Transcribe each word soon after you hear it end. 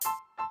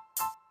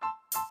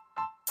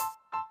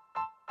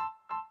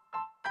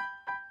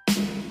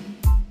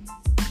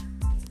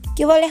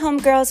Yo hola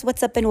homegirls,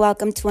 what's up and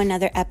welcome to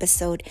another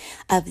episode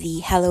of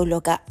the Hello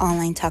Loca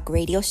online talk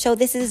radio show.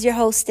 This is your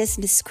hostess,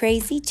 Miss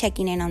Crazy,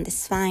 checking in on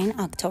this fine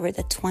October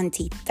the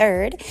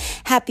 23rd.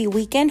 Happy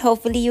weekend.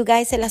 Hopefully you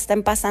guys se la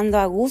están pasando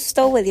a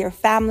gusto with your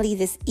family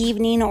this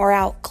evening or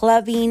out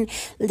clubbing,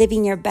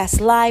 living your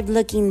best life,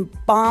 looking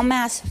bomb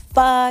as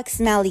fuck,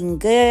 smelling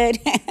good.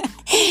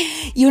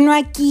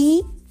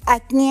 Aquí,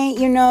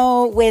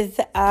 with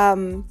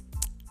I'm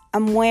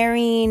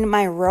wearing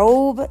my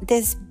robe,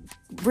 this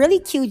really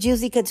cute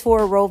Juicy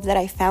Couture robe that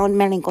I found.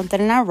 Me la encontré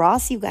en la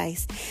Ross, you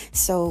guys.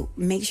 So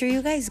make sure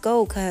you guys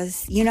go,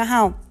 because you know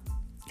how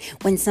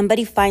when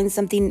somebody finds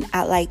something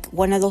at like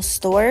one of those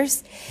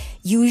stores,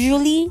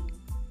 usually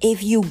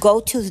if you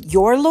go to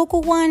your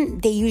local one,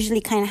 they usually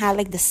kind of have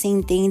like the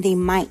same thing.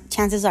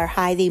 Chances are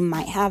high, they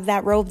might have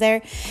that robe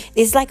there.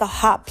 It's like a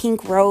hot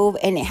pink robe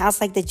and it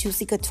has like the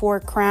Juicy Couture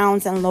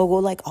crowns and logo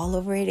like all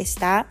over it.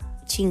 Está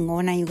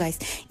chingona, you guys.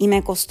 Y me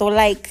costó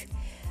like,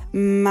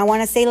 I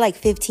want to say like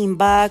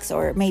 $15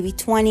 or maybe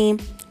 20,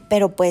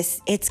 pero pues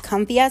it's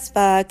comfy as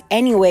fuck.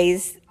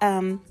 Anyways,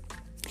 ando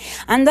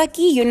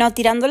aquí,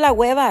 tirando la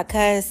hueva,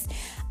 because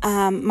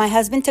my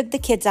husband took the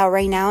kids out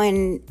right now,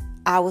 and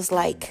I was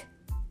like,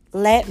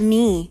 let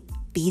me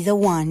be the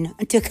one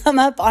to come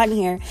up on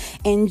here,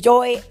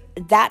 enjoy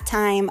that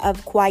time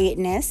of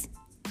quietness,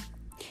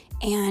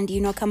 and,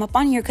 come up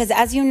on here, because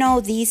as you know,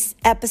 these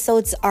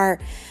episodes are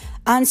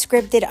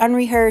unscripted,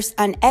 unrehearsed,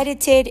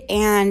 unedited,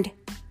 and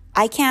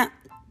I can't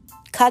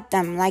cut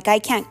them. Like, I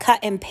can't cut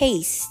and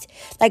paste.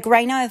 Like,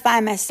 right now, if I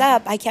mess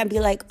up, I can't be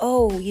like,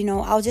 oh,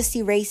 I'll just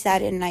erase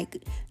that. And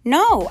like,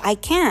 no, I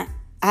can't.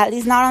 At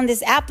least not on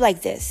this app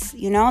like this,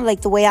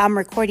 like the way I'm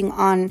recording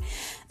on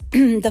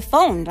the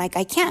phone. Like,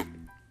 I can't.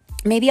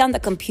 Maybe on the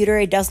computer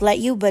it does let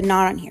you, but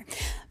not on here.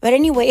 But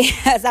anyway,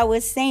 as I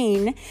was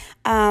saying,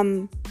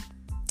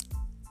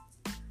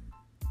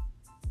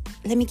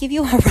 let me give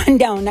you a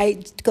rundown.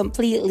 I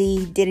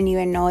completely didn't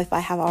even know if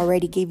I have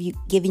already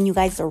given you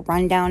guys a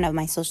rundown of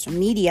my social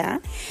media.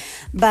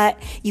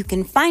 But you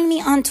can find me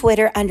on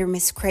Twitter under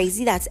Miss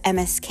Crazy. That's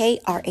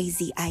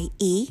MSKRAZIE.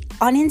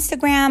 On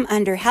Instagram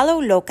under Hello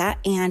Loca.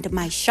 And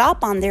my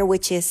shop on there,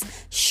 which is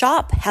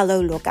Shop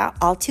Hello Loca,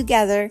 all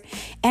together.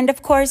 And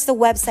of course, the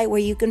website where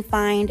you can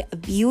find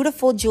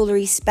beautiful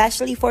jewelry,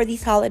 especially for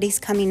these holidays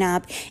coming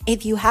up.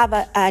 If you have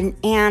an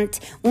aunt,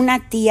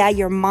 una tia,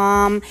 your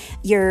mom,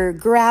 your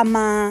grandma,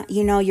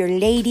 your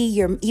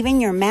lady,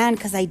 even your man,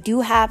 because I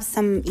do have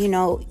some,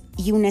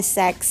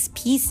 unisex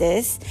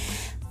pieces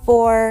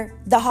for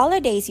the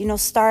holidays.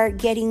 Start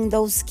getting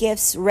those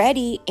gifts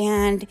ready,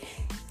 and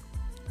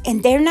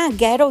they're not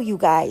ghetto, you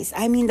guys.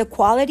 I mean, the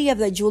quality of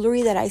the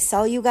jewelry that I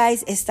sell, you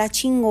guys, está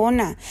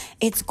chingona.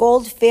 It's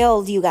gold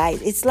filled, you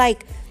guys. It's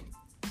like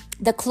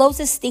the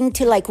closest thing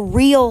to like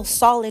real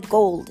solid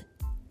gold,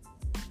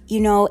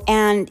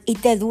 and y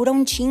te dura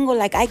un chingo.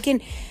 Like,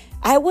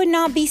 I would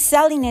not be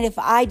selling it if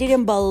I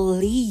didn't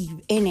believe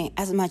in it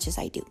as much as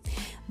I do.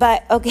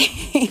 But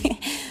okay,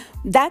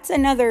 that's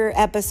another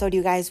episode,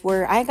 you guys,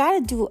 where I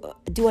gotta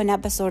do an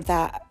episode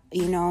that,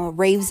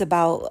 raves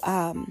about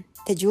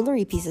the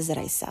jewelry pieces that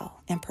I sell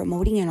and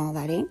promoting and all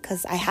that,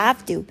 because I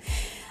have to.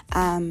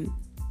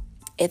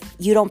 If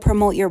you don't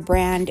promote your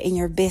brand and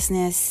your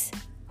business,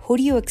 who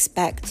do you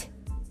expect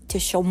to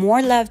show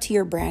more love to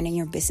your brand and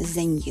your business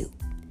than you?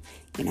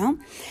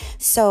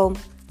 So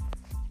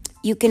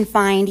you can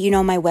find,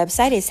 my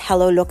website is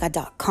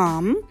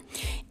helloloca.com.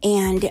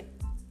 And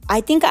I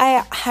think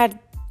I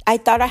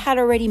thought I had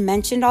already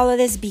mentioned all of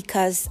this,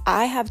 because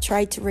I have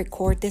tried to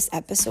record this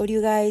episode,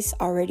 you guys,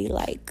 already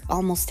like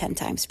almost 10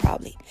 times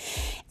probably.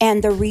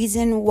 And the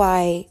reason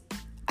why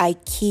I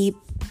keep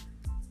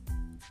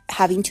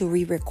having to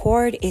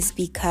re-record is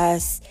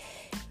because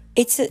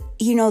it's,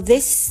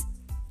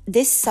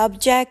 this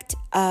subject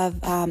of,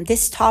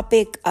 this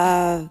topic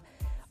of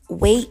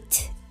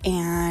weight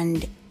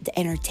and the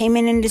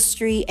entertainment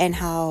industry, and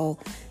how,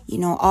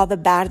 all the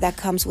bad that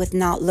comes with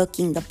not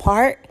looking the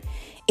part,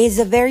 is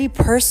a very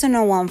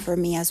personal one for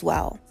me as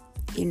well.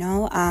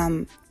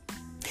 The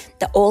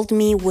old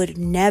me would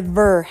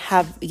never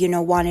have,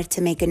 wanted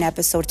to make an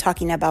episode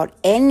talking about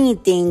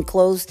anything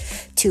close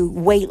to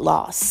weight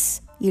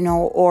loss,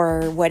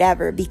 or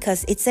whatever,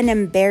 because it's an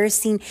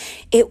embarrassing,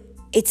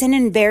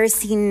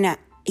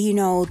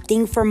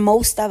 thing for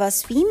most of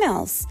us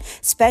females,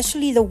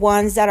 especially the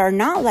ones that are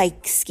not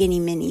like skinny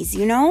minis,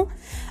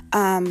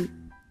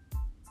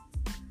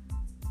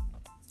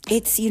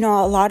 it's, a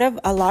lot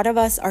of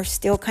us are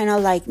still kind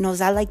of like, nos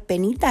da like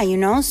penita,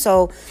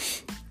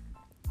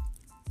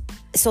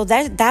 so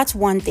that's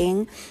one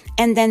thing.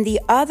 And then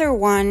the other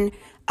one,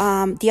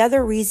 the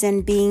other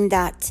reason being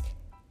that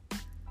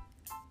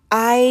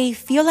I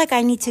feel like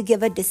I need to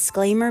give a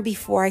disclaimer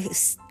before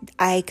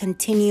I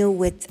continue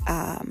with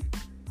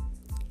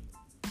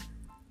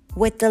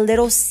the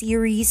little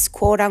series,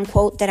 quote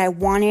unquote, that I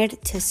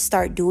wanted to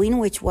start doing,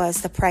 which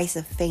was The Price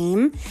of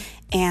Fame.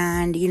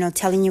 And,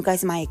 telling you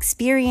guys my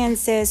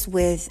experiences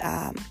with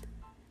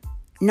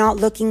not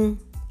looking,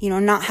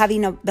 not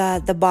having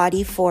the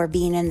body for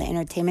being in the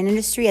entertainment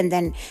industry, and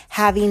then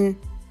having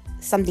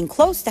something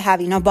close to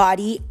having a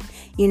body,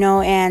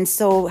 and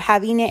so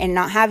having it and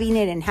not having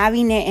it and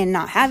having it and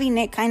not having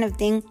it kind of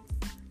thing.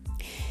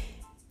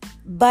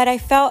 But I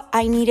felt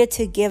I needed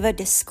to give a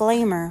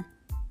disclaimer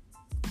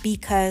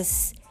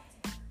because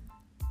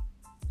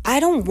I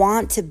don't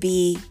want to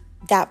be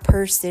that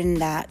person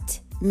that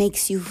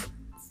makes you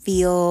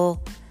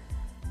feel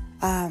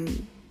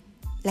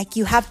like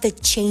you have to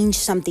change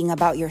something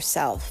about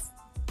yourself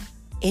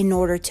in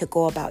order to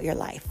go about your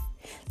life.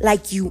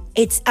 Like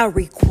it's a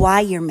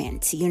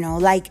requirement,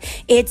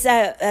 like it's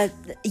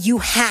you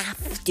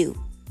have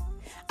to.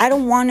 I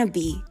don't want to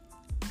be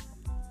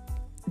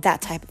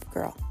that type of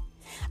girl.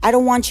 I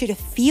don't want you to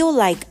feel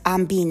like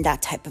I'm being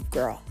that type of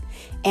girl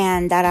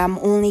and that I'm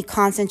only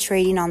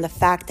concentrating on the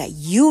fact that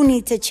you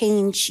need to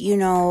change,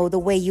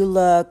 the way you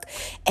look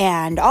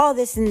and all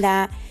this and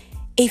that.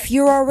 If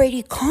you're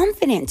already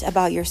confident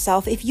about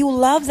yourself, if you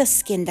love the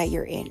skin that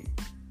you're in,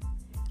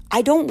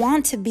 I don't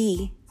want to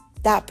be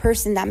that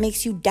person that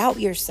makes you doubt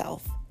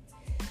yourself,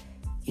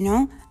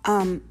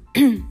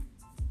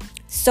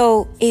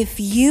 So if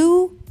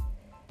you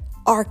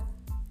are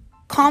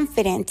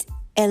confident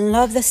and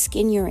love the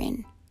skin you're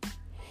in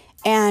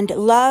and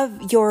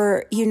love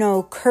your,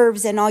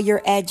 curves and all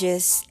your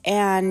edges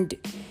and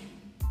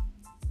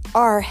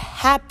are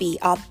happy,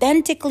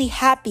 authentically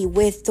happy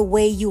with the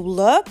way you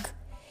look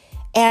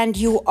and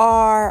you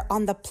are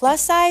on the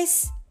plus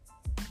size,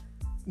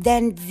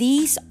 then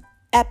these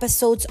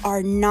episodes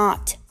are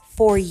not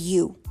for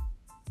you.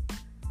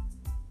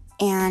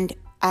 And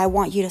I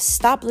want you to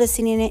stop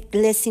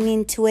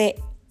listening to it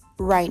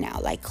right now.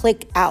 Like,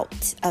 click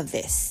out of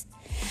this.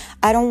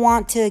 I don't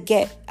want to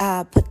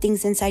put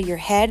things inside your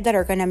head that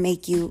are going to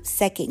make you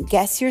second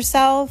guess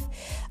yourself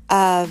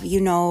of,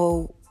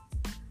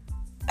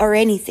 or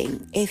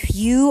anything. If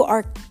you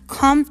are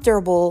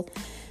comfortable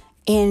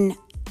in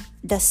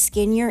the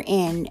skin you're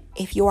in,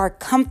 if you are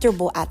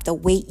comfortable at the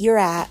weight you're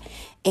at,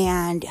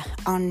 and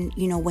on,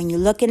 when you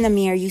look in the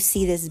mirror, you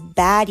see this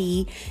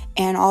baddie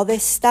and all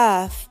this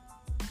stuff,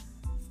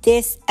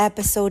 this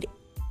episode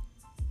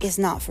is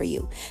not for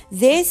you.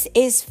 This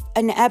is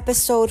an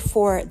episode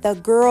for the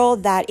girl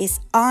that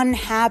is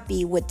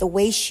unhappy with the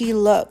way she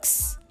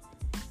looks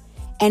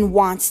and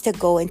wants to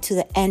go into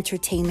the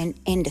entertainment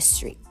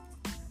industry.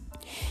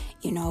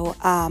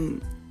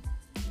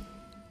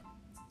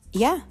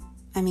 Yeah.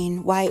 I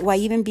mean, why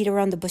even beat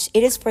around the bush?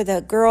 It is for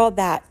the girl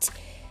that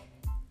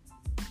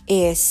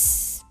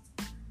is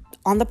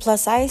on the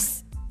plus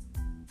size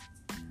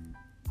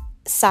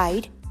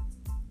side,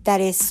 that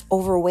is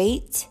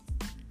overweight.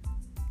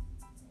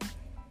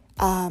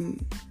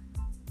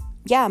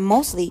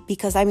 Mostly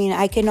because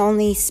I can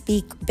only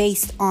speak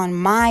based on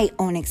my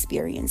own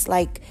experience.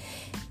 Like,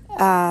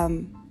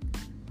 and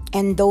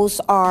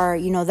those are,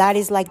 that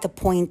is like the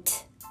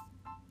point.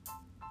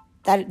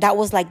 That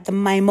was like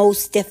my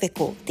most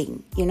difficult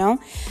thing,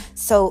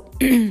 So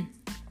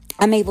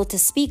I'm able to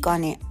speak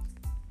on it.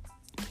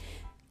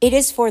 It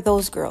is for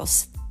those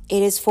girls.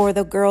 It is for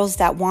the girls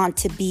that want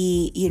to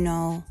be,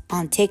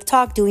 on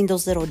TikTok doing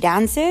those little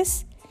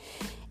dances.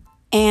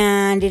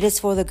 And it is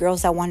for the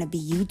girls that want to be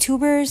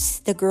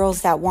YouTubers, the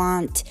girls that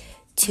want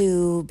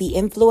to be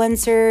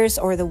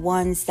influencers, or the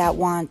ones that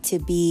want to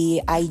be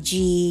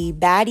IG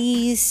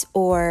baddies,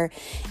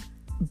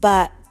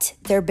 but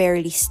they're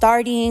barely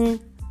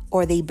starting,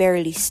 or they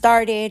barely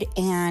started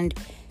and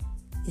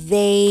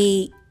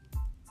they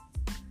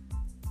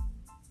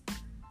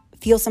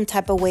feel some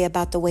type of way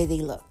about the way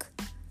they look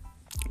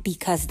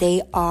because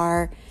they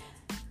are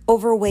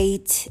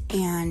overweight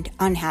and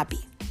unhappy.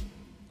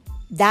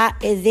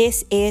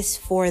 This is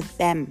for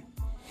them.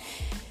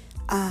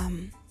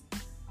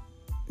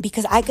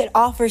 Because I could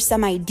offer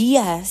some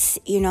ideas,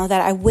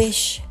 that I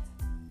wish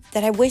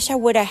I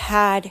would have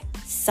had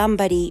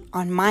somebody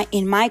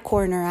in my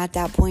corner at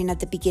that point,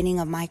 at the beginning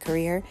of my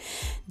career,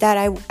 that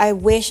I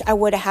wish I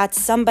would have had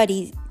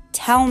somebody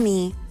tell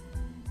me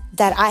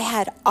that I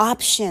had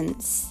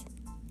options,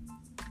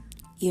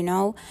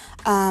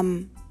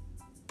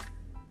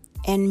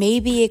 and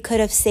maybe it could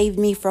have saved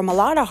me from a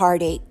lot of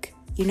heartache,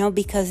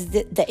 because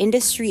the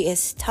industry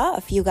is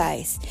tough, you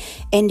guys,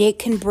 and it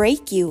can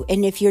break you.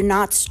 And if you're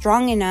not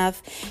strong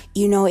enough,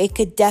 it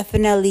could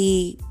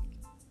definitely,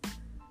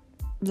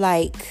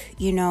 like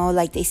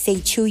they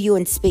say, chew you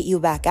and spit you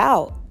back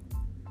out.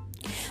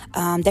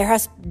 There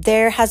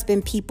have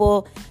been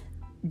people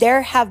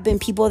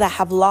that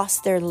have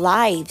lost their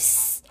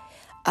lives,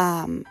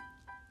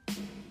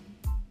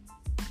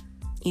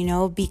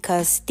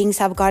 because things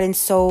have gotten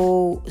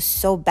so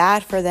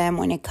bad for them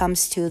when it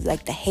comes to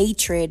like the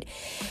hatred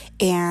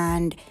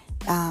and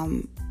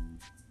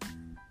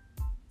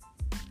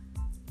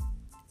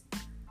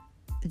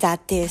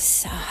that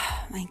this,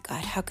 oh my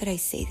God, how could I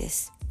say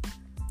this?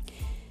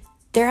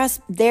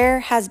 There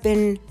has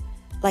been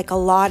like a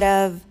lot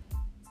of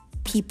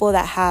people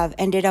that have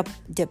ended up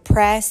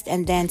depressed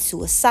and then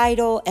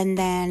suicidal and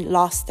then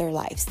lost their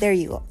lives. There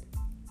you go.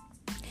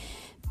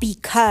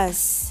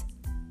 Because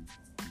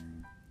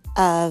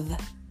of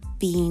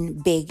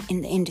being big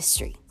in the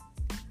industry.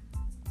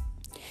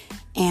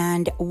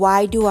 And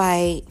why do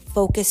I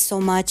focus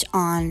so much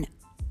on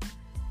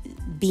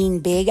being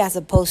big as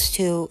opposed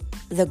to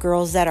the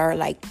girls that are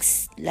like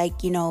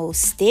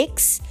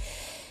sticks?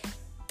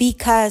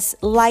 Because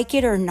like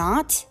it or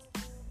not,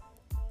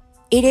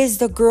 it is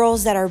the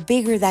girls that are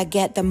bigger that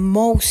get the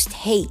most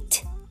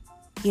hate.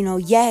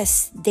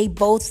 Yes, they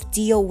both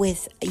deal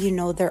with,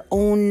 their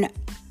own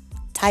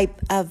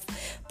type of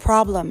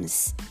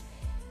problems,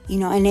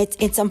 and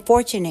it's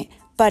unfortunate.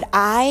 But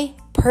I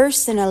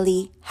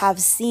personally have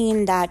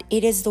seen that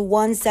it is the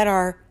ones that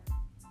are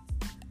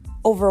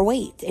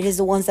overweight. It is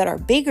the ones that are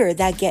bigger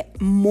that get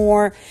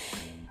more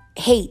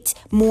hate,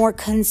 more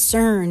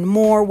concern,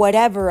 more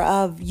whatever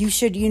of you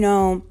should,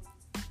 well,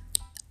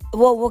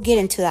 we'll get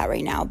into that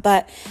right now.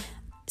 But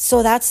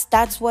so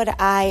that's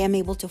what I am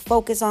able to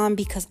focus on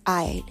because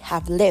I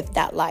have lived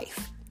that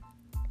life.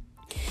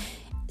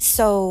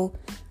 So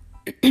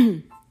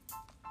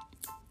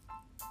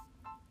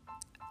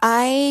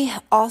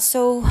I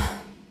also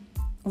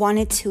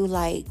wanted to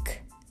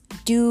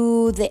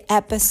do the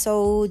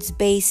episodes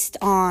based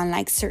on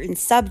certain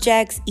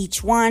subjects,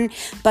 each one,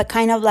 but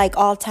kind of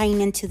all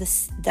tying into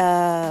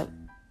the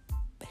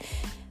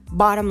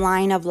bottom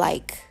line of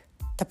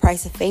the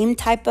price of fame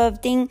type of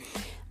thing.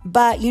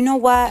 But you know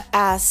what,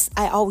 as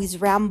I always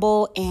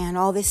ramble and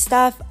all this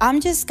stuff, I'm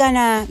just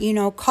gonna,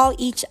 call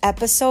each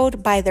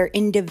episode by their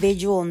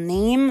individual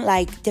name,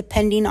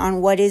 depending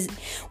on what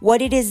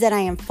it is that I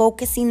am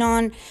focusing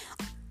on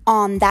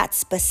that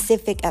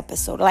specific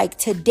episode.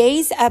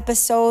 Today's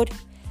episode,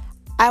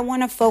 I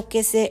want to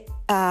focus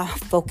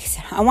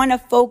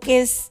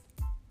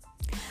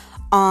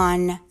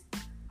on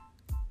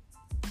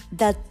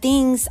the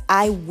things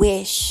I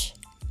wish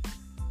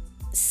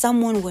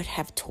someone would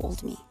have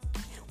told me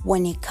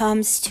when it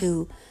comes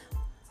to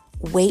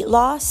weight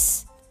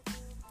loss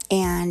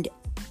and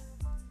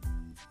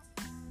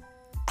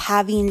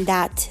having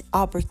that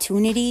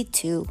opportunity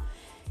to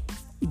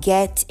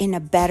get in a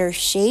better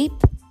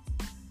shape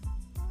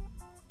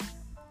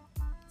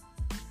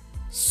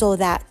so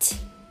that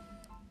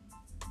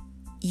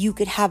you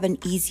could have an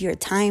easier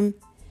time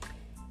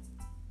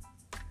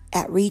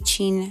at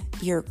reaching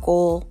your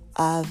goal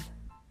of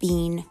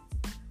being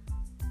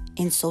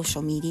in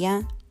social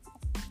media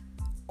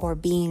or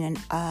being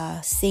a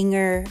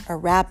singer, a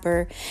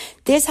rapper.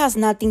 This has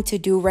nothing to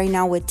do right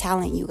now with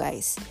talent, you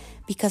guys.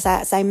 Because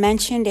as I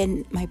mentioned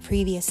in my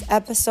previous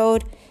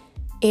episode,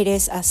 it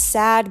is a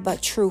sad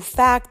but true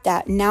fact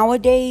that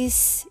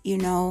nowadays,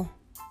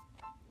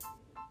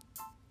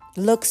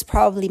 looks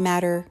probably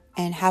matter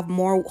and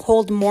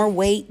hold more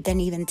weight than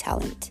even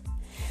talent.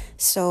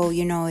 So,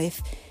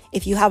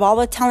 if you have all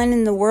the talent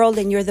in the world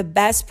and you're the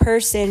best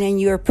person and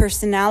your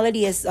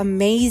personality is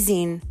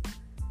amazing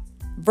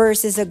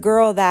versus a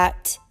girl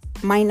that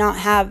might not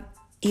have,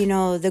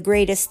 the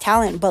greatest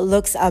talent but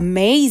looks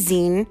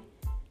amazing,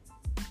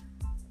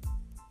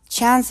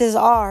 chances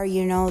are,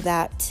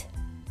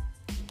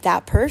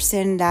 that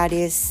person that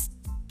is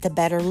the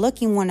better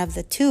looking one of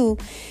the two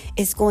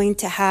is going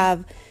to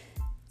have,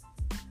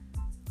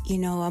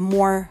 a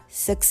more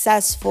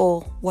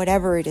successful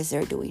whatever it is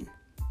they're doing.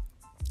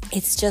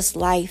 It's just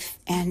life,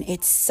 and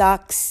it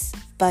sucks,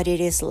 but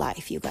it is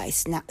life, you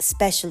guys,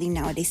 especially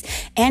nowadays.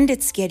 And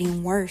it's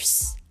getting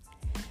worse.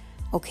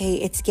 Okay,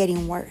 it's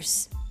getting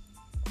worse.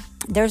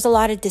 There's a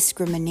lot of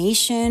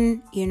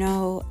discrimination,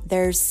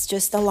 there's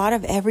just a lot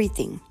of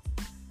everything.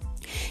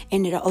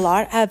 And a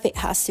lot of it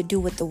has to do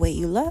with the way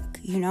you look,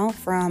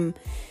 from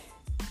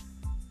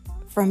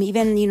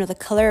even, the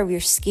color of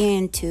your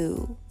skin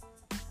to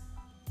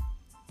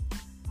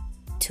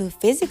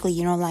physically,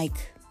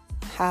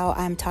 how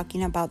I'm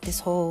talking about this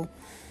whole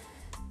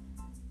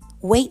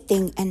weight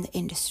thing and the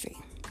industry.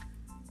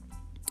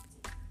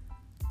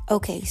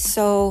 Okay,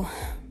 so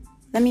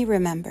let me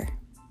remember.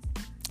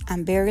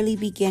 I'm barely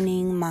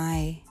beginning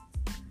my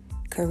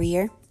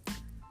career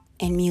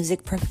in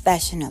music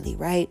professionally,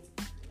 right?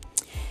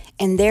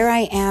 And there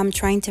I am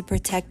trying to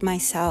protect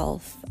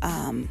myself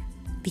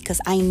because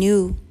I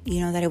knew,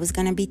 that it was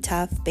going to be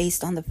tough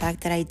based on the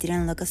fact that I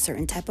didn't look a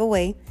certain type of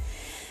way.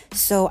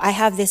 So I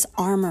have this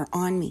armor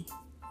on me,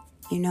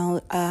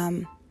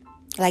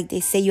 like they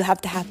say, you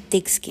have to have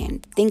thick skin.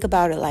 Think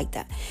about it like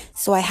that.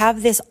 So I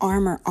have this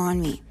armor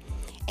on me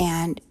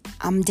and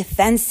I'm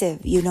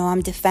defensive,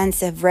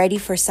 ready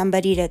for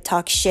somebody to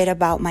talk shit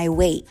about my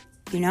weight,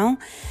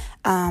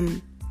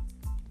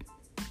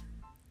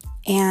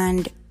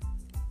 and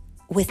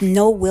with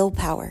no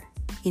willpower,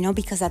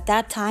 because at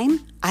that time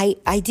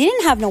I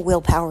didn't have no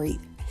willpower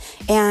either.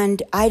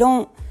 And I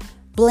don't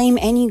blame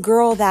any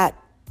girl that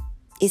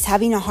is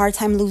having a hard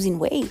time losing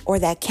weight or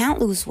that can't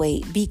lose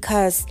weight,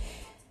 because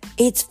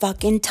it's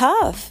fucking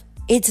tough.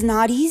 It's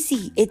not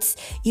easy. It's,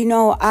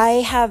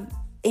 I have,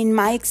 in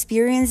my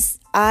experience,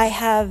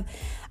 I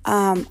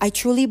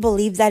truly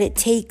believe that it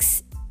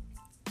takes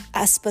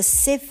a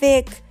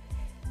specific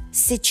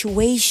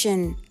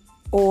situation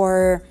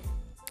or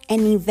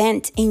an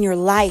event in your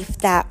life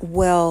that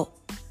will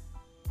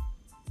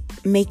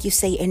make you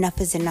say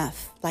enough is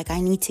enough. Like, I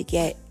need to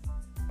get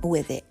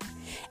with it.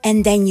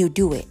 And then you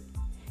do it.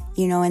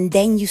 and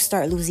then you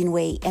start losing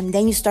weight, and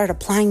then you start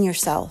applying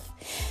yourself.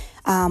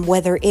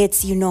 Whether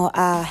it's,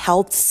 a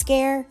health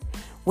scare,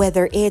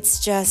 whether it's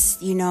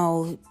just,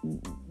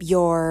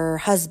 your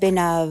husband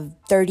of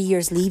 30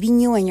 years leaving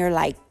you and you're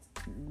like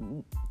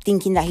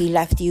thinking that he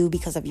left you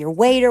because of your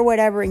weight or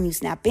whatever, and you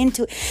snap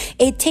into it.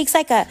 It takes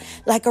like a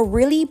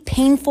really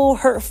painful,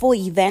 hurtful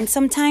event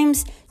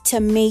sometimes to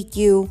make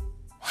you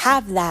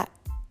have that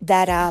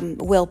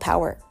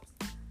willpower.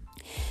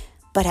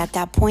 But at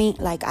that point,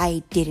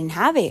 I didn't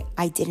have it.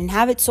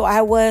 So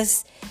I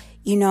was,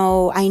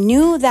 I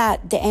knew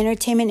that the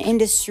entertainment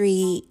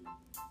industry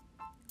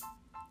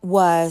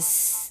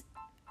was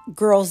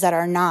girls that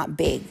are not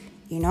big,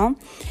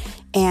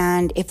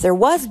 and if there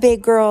was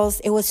big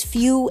girls, it was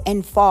few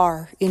and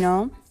far,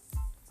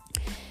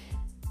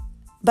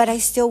 but I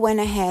still went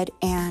ahead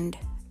and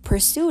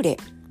pursued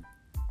it.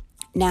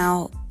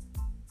 Now,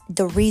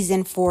 the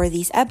reason for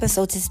these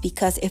episodes is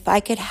because if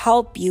I could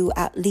help you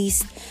at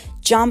least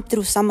jump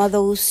through some of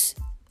those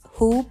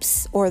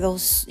hoops, or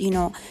those,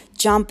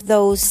 jump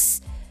those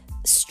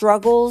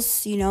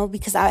struggles,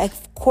 because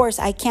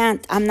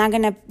I'm not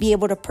going to be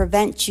able to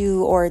prevent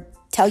you or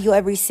tell you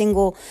every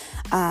single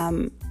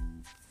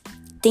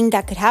thing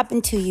that could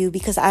happen to you,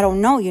 because I don't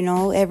know,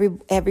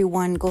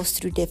 everyone goes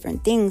through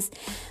different things.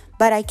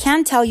 But I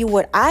can tell you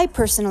what I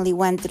personally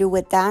went through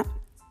with that.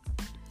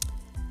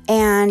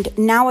 And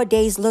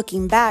nowadays,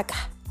 looking back,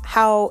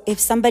 how if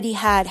somebody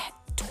had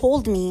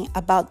told me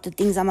about the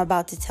things I'm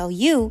about to tell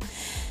you,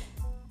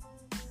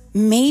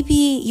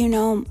 maybe,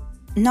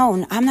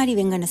 no, I'm not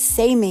even going to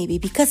say maybe,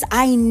 because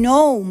I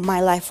know my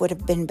life would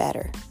have been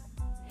better.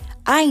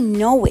 I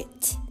know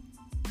it,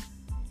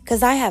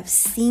 because I have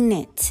seen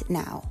it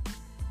now.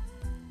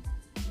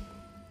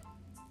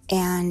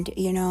 And,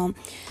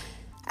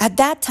 at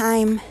that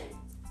time,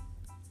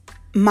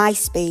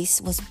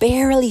 MySpace was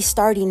barely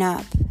starting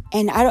up.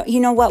 And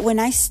when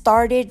I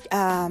started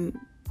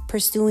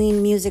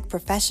pursuing music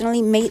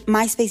professionally,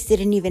 MySpace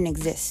didn't even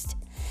exist.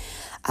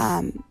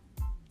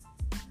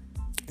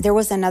 There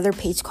was another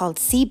page called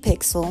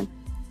Cpixel,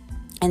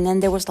 and then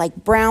there was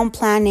Brown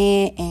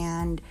Planet,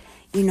 and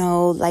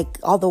all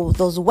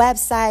those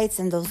websites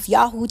and those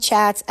Yahoo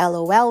chats,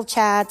 LOL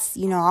chats,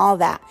 all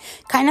that.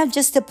 Kind of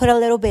just to put a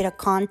little bit of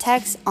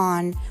context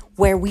on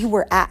where we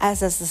were at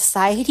as a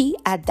society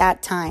at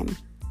that time.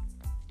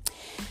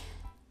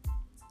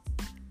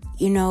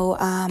 You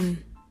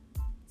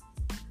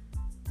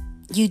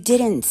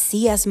didn't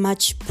see as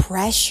much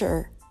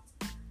pressure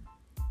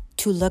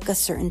to look a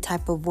certain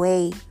type of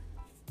way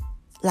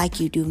like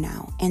you do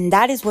now. And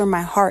that is where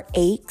my heart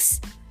aches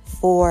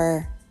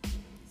for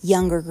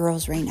younger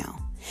girls right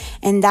now.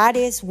 And that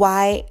is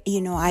why,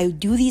 I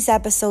do these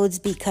episodes,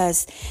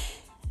 because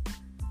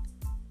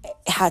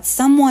had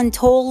someone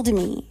told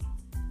me,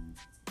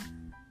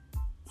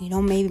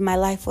 maybe my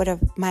life would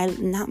have,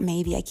 not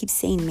maybe, I keep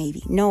saying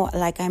maybe. No,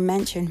 like I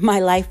mentioned, my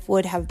life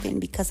would have been,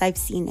 because I've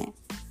seen it.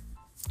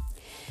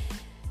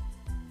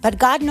 But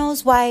God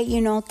knows why,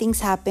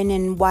 things happen,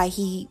 and why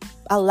He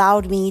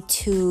allowed me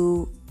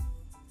to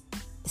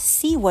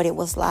see what it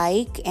was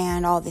like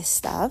and all this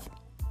stuff.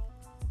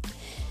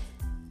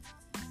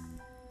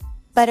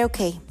 But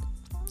okay,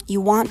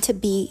 you want to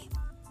be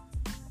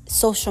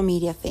social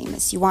media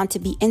famous. You want to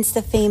be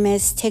Insta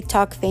famous,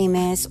 TikTok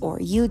famous, or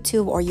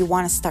YouTube, or you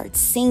want to start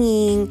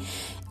singing,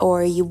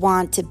 or you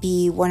want to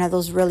be one of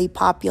those really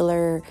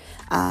popular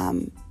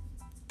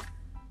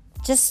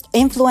just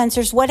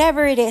influencers,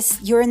 whatever it is.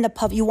 You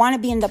want to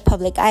be in the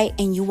public eye,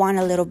 and you want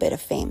a little bit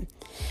of fame,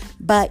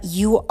 but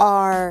you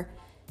are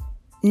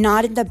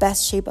not in the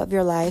best shape of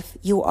your life.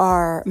 You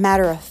are,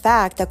 matter of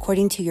fact,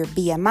 according to your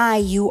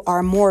BMI, you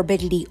are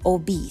morbidly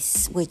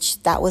obese,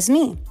 which that was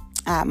me.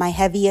 My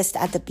heaviest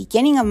at the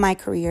beginning of my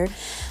career,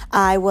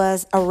 I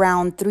was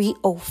around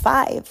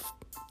 305.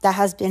 That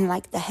has been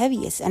the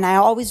heaviest. And I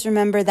always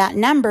remember that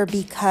number,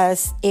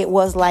 because it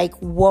was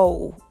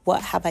whoa,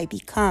 what have I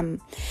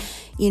become?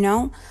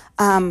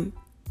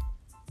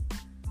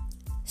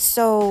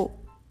 So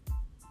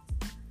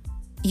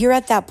you're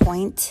at that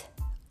point,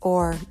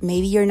 or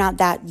maybe you're not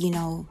that,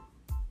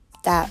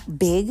 that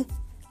big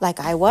like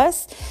I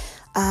was.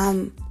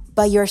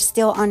 But you're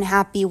still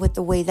unhappy with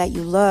the way that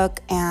you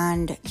look,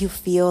 and you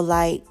feel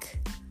like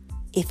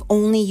if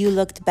only you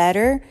looked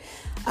better,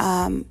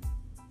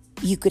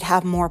 you could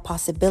have more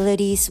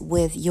possibilities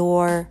with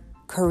your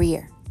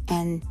career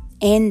and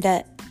in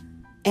the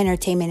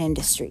entertainment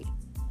industry.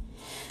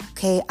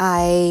 Okay,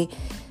 I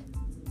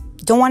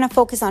don't want to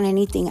focus on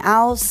anything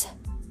else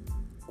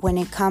when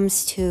it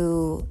comes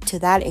to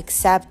that,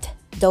 except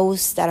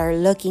those that are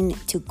looking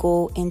to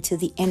go into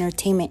the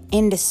entertainment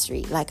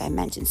industry. Like I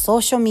mentioned,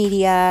 social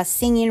media,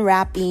 singing,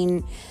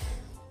 rapping,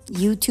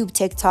 YouTube,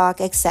 TikTok,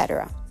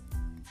 etc.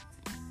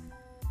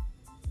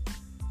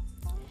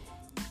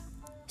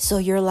 So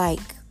you're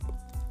like,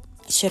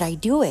 should I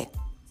do it?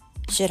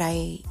 Should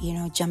I,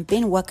 jump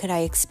in? What could I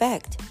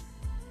expect?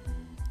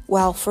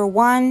 Well, for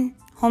one,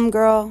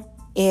 homegirl,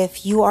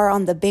 if you are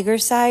on the bigger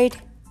side,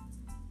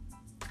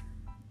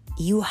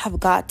 you have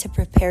got to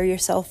prepare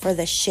yourself for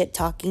the shit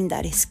talking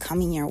that is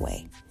coming your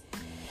way,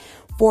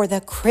 for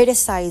the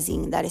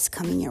criticizing that is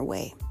coming your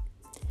way,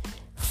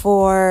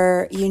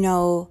 for,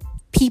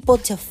 people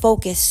to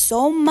focus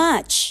so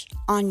much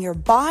on your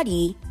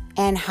body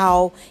and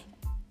how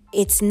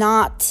it's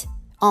not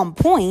on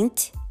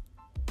point,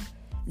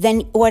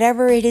 then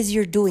whatever it is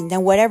you're doing,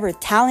 then whatever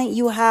talent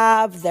you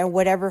have, then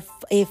whatever,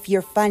 if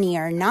you're funny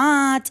or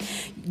not,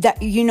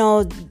 that,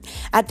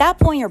 at that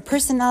point, your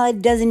personality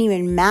doesn't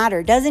even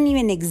matter, doesn't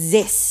even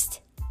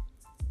exist.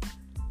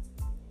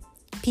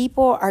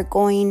 People are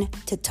going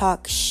to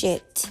talk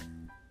shit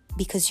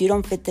because you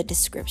don't fit the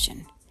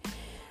description.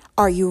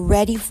 Are you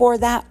ready for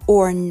that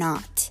or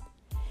not?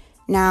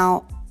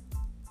 Now,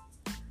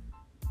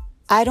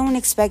 I don't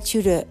expect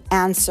you to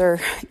answer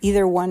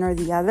either one or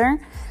the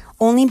other,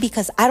 only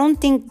because I don't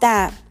think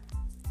that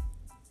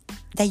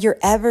you're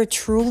ever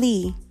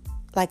truly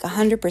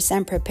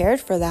 100% prepared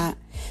for that.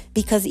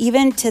 Because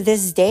even to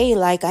this day,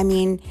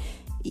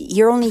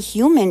 you're only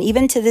human.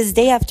 Even to this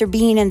day, after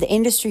being in the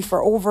industry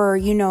for over,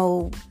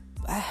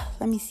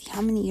 let me see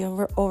how many,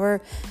 over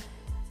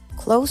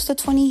close to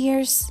 20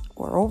 years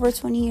or over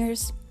 20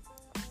 years.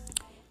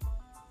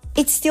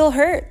 It still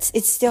hurts.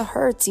 It still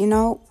hurts,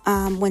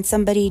 when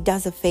somebody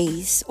does a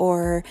face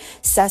or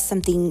says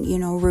something,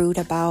 rude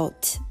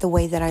about the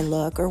way that I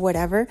look or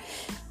whatever.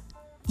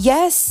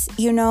 Yes,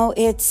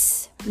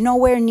 it's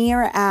nowhere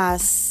near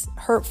as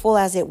hurtful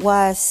as it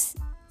was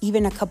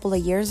even a couple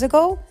of years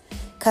ago,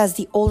 because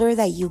the older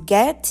that you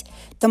get,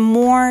 the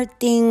more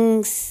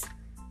things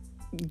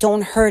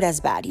don't hurt as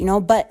bad,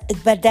 but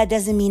that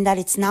doesn't mean that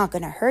it's not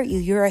going to hurt you.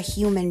 You're a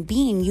human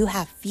being. You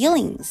have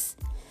feelings.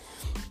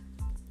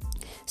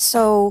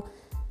 So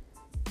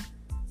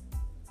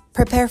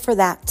prepare for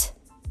that.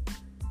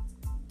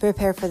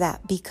 Prepare for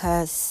that,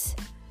 because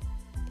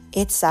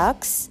it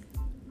sucks.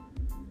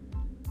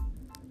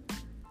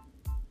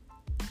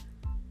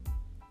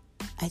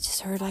 I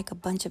just heard a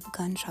bunch of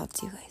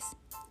gunshots, you guys.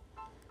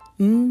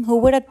 Who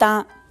would have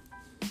thought?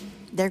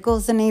 There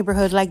goes the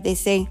neighborhood, like they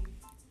say.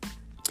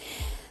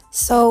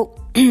 So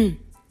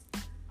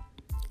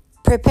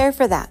prepare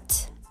for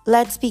that.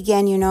 Let's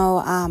begin,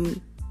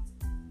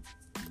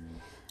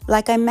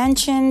 like I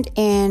mentioned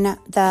in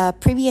the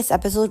previous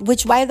episode,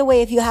 which, by the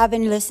way, if you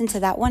haven't listened to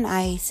that one,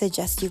 I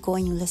suggest you go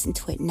and you listen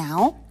to it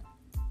now.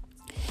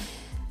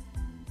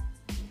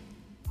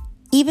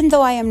 Even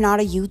though I am not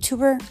a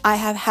YouTuber, I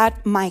have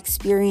had my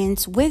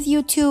experience with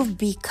YouTube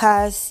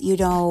because,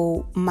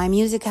 my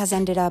music has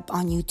ended up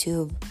on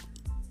YouTube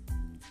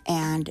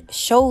and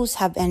shows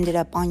have ended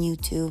up on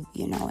YouTube,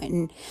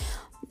 and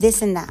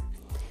this and that.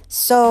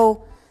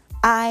 So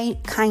I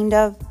kind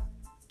of,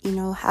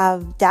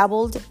 have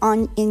dabbled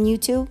in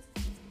YouTube.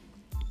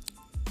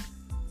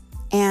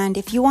 And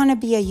if you want to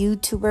be a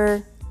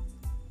YouTuber,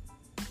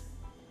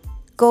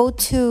 go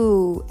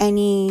to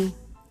any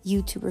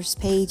YouTuber's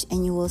page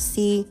and you will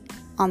see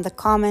on the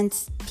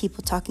comments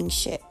people talking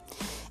shit.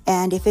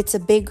 And if it's a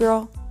big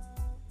girl,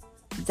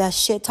 the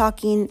shit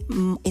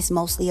talking is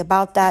mostly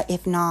about that,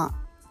 if not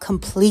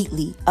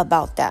completely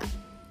about that.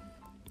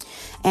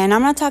 And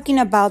I'm not talking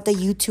about the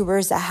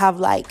YouTubers that have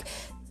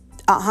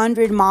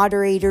 100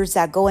 moderators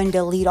that go and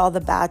delete all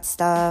the bad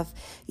stuff,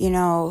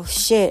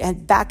 shit.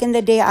 And back in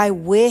the day, I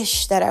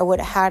wish that I would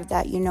have had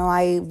that,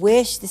 I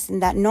wish this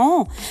and that.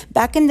 No,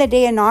 back in the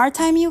day, in our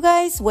time, you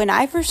guys, when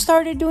I first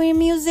started doing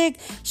music,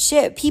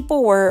 shit,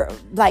 people were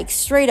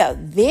straight up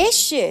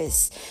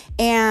vicious.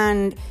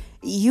 And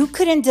you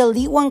couldn't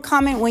delete one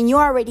comment when you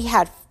already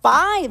had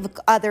 5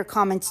 other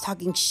comments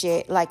talking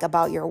shit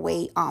about your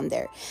weight on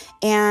there.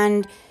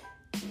 And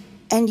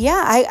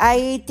yeah,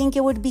 I think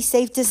it would be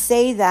safe to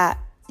say that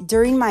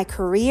during my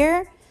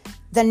career,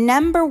 the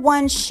number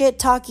one shit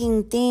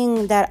talking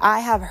thing that I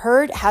have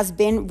heard has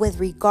been with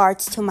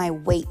regards to my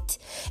weight.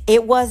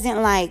 It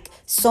wasn't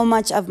so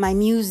much of my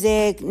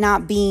music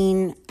not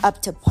being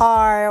up to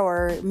par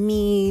or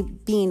me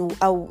being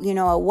a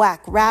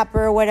whack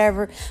rapper or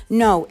whatever.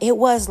 No, it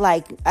was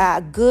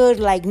a good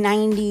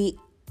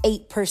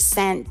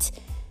 98%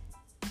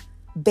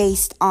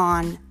 based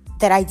on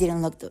that I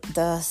didn't look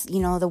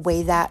the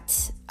way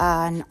that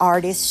an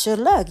artist should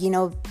look,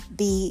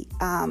 be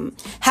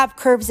have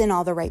curves in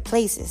all the right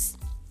places.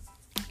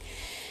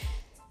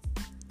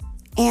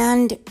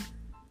 And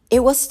it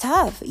was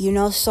tough,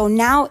 so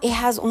now it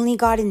has only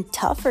gotten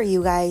tougher,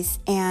 you guys,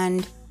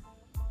 and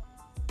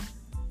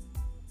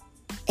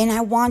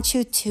I want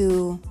you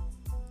to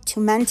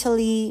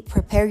mentally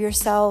prepare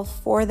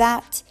yourself for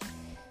that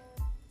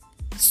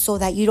so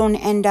that you don't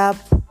end up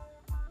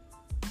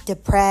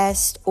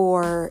depressed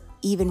or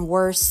even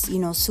worse,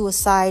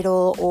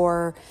 suicidal,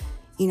 or,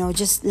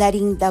 just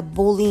letting the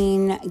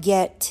bullying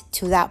get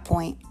to that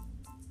point.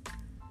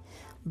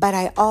 But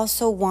I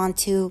also want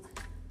to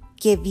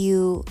give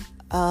you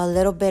a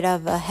little bit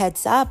of a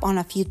heads up on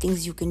a few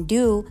things you can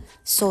do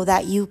so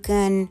that you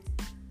can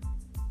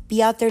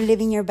be out there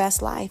living your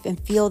best life and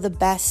feel the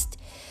best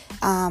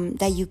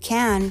that you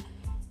can,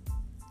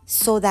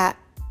 so that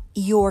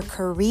your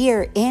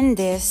career in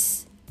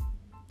this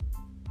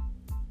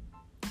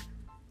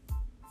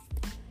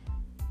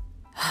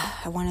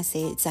I want to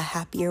say it's a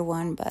happier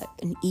one, but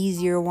an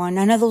easier one.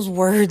 None of those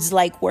words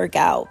like work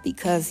out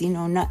because,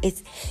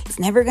 it's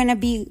never going to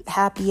be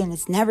happy and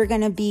it's never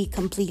going to be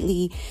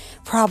completely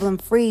problem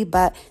free.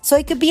 But so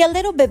it could be a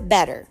little bit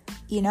better,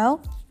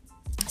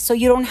 so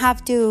you don't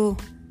have to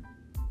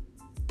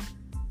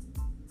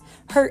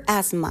hurt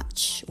as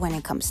much when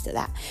it comes to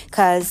that.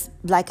 Because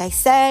like I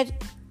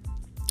said,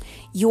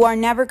 you are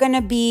never going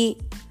to be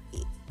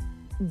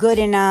good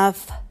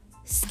enough,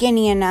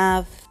 skinny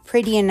enough,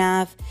 pretty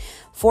enough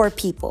for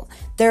people.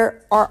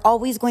 There are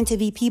always going to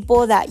be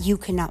people that you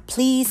cannot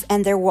please,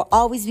 and there will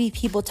always be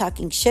people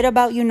talking shit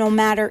about you, no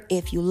matter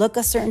if you look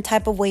a certain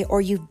type of way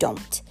or you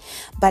don't.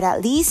 But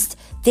at least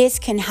this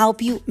can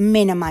help you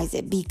minimize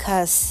it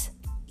because,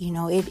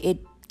 it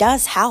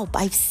does help.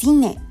 I've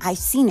seen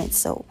it.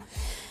 So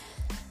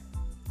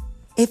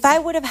if I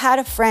would have had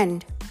a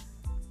friend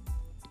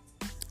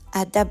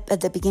at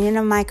the beginning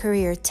of my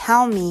career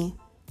tell me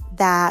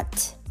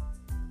that,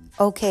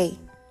 okay,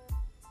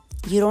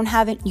 you don't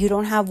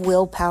have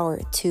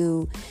willpower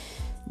to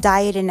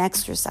diet and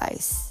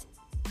exercise.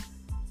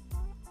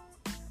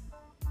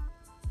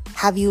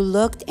 Have you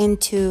looked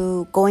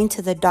into going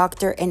to the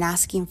doctor and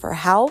asking for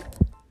help?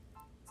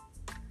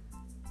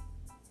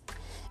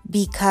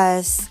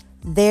 Because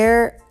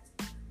there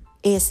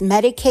is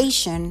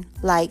medication,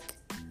 like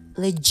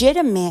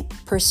legitimate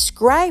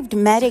prescribed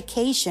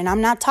medication.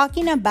 I'm not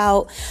talking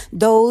about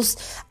those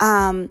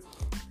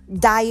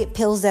diet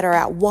pills that are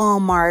at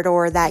Walmart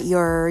or that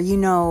your,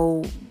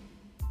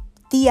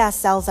 Thea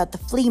sells at the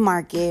flea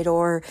market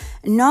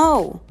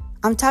no,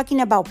 I'm talking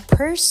about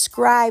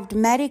prescribed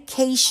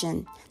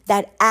medication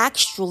that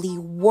actually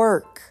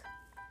work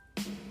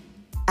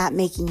at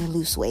making you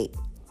lose weight.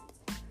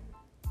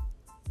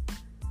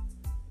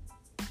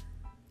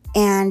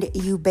 And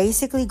you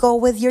basically go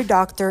with your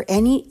doctor,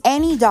 any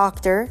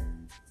doctor,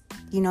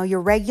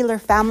 your regular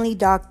family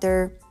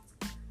doctor.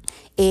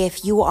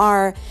 If you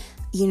are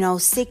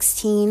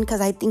 16, because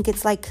I think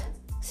it's like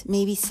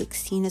maybe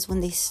 16 is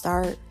when they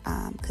start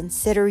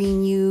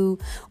considering you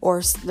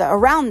or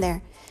around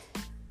there.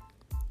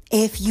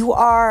 If you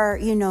are,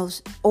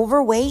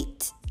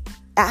 overweight,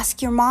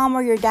 ask your mom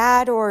or your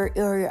dad or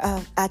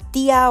a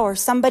tia or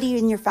somebody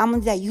in your family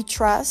that you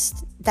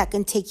trust that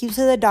can take you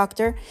to the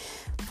doctor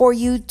for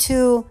you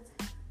to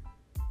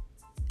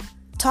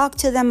talk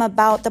to them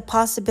about the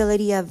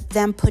possibility of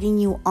them putting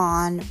you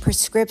on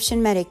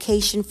prescription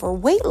medication for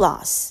weight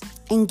loss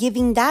and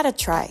giving that a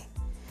try.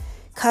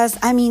 Because,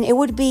 it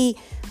would be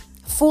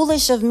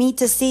foolish of me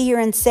to sit here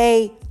and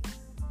say,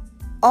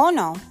 oh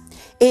no,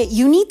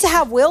 you need to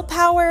have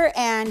willpower.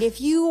 And if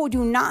you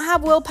do not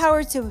have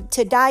willpower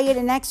to diet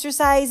and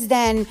exercise,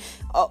 then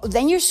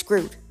you're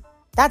screwed.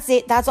 That's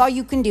it. That's all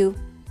you can do.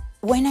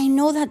 When I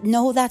know that,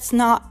 no, that's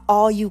not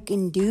all you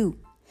can do.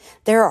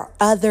 There are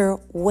other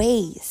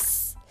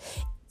ways.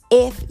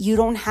 If you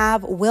don't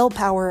have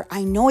willpower,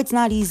 I know it's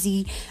not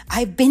easy.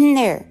 I've been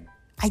there.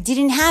 I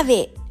didn't have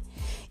it,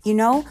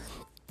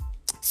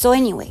 So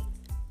anyway,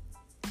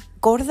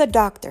 go to the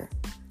doctor.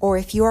 Or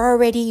if you're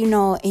already,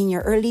 in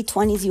your early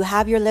 20s, you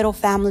have your little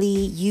family,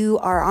 you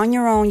are on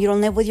your own, you don't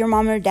live with your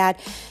mom or dad,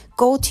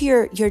 go to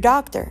your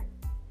doctor.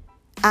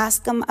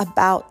 Ask them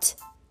about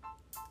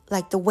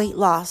like the weight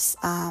loss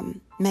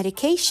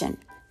medication.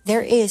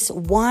 There is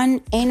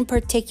one in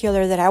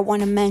particular that I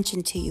want to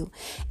mention to you,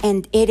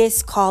 and it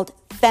is called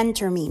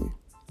Phentermine.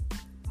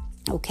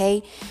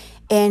 Okay?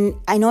 And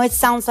I know it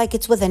sounds like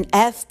it's with an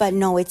F, but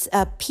no, it's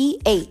a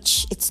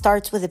PH. It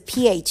starts with a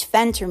PH,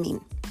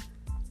 Phentermine.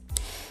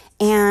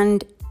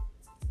 And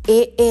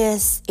it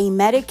is a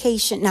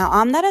medication. Now,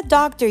 I'm not a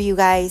doctor, you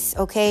guys,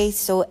 okay?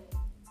 So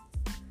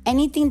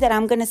anything that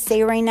I'm going to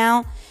say right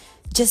now,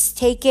 just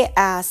take it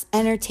as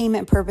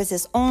entertainment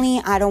purposes only.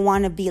 I don't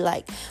want to be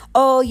like,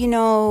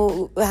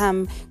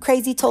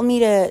 Crazy told me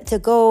to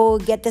go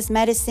get this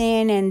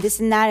medicine and this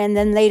and that, and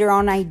then later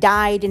on I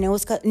died and it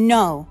was...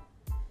 No.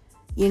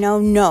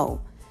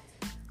 No.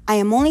 I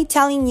am only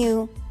telling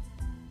you,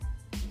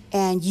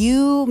 and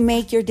you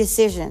make your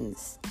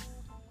decisions.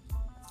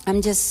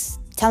 I'm just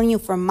telling you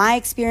from my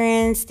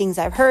experience, things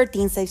I've heard,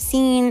 things I've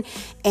seen,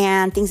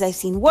 and things I've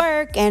seen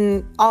work,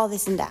 and all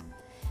this and that.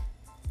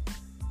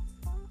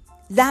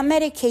 That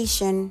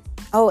medication,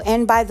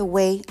 and by the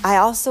way, I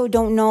also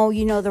don't know,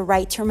 the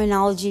right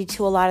terminology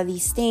to a lot of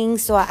these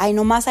things. So I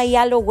know más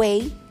allá lo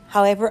way,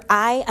 however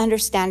I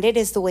understand it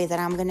is the way that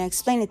I'm going to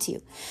explain it to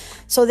you.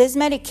 So this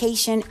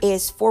medication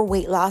is for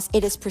weight loss.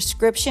 It is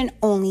prescription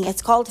only.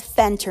 It's called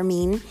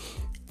Phentermine.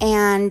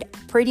 And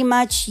pretty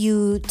much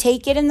you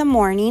take it in the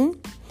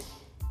morning.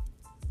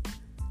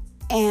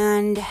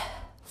 And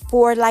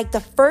for like the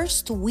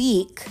first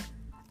week,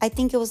 I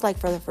think it was like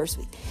for the first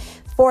week.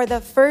 For the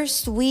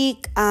first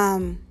week,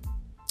 I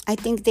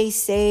think they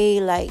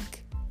say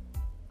like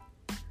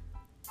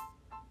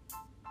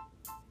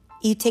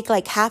you take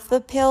like half a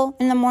pill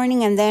in the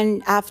morning, and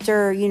then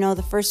after,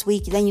 the first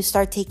week, then you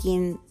start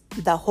taking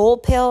the whole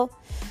pill.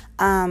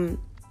 And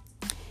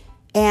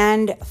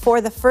for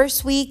the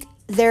first week,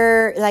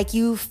 they're like,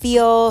 you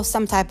feel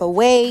some type of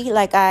way.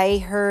 Like, I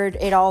heard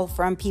it all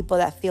from people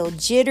that feel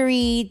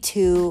jittery,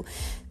 to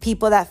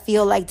people that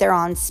feel like they're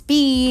on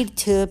speed,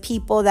 to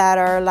people that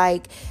are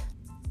like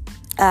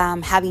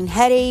having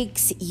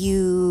headaches.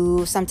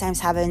 You sometimes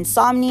have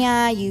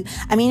insomnia.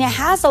 I mean, it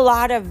has a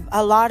lot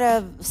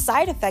of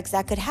side effects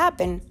that could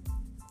happen,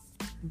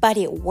 but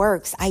it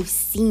works. I've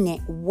seen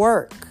it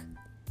work,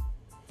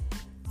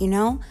 you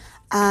know?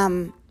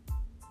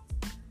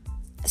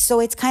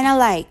 So it's kind of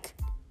like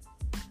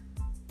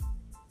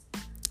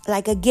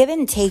a give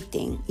and take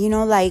thing, you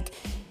know, like,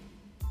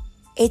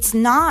 it's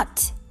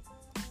not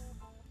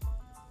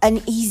an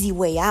easy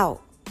way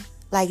out.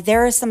 Like,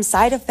 there are some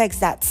side effects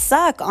that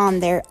suck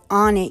on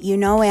it, you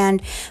know,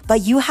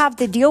 but you have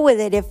to deal with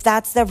it if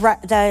that's the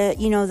route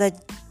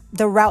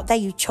that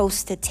you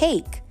chose to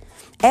take.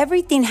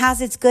 Everything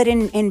has its good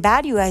and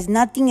bad, you guys.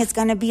 Nothing is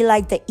going to be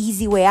like the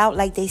easy way out,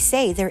 like they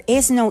say. There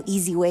is no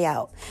easy way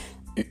out.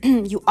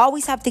 You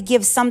always have to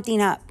give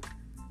something up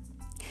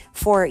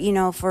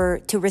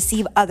to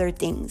receive other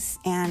things.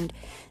 And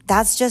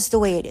that's just the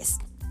way it is.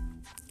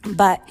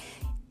 But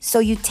so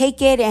you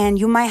take it, and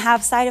you might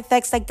have side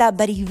effects like that,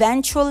 but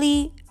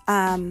eventually,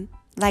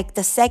 like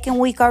the second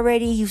week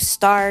already, you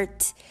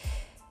start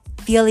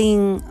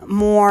feeling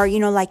more, you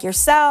know, like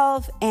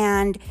yourself,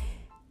 and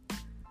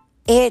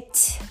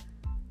it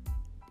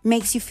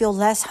makes you feel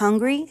less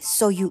hungry.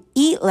 So you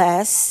eat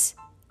less,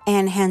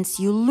 and hence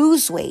you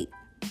lose weight.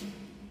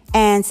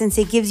 And since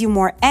it gives you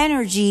more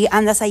energy,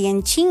 andas ahí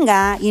en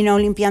chinga, you know,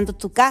 limpiando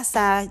tu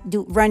casa,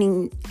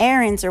 running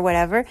errands or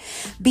whatever,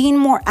 being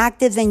more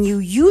active than you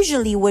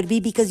usually would be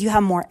because you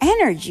have more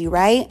energy,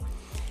 right?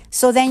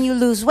 So then you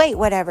lose weight,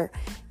 whatever.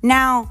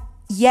 Now,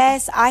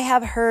 yes, I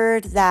have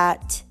heard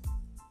that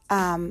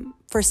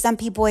for some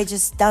people it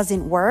just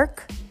doesn't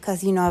work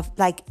because, you know,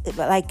 like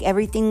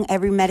everything,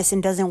 every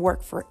medicine doesn't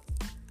work for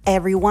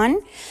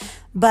everyone.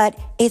 But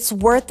it's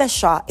worth a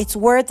shot. It's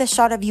worth a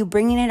shot of you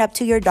bringing it up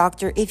to your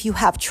doctor if you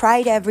have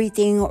tried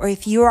everything, or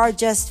if you are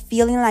just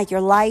feeling like your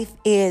life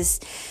is,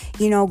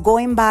 you know,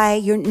 going by.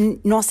 You're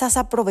no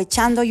estás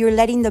aprovechando. You're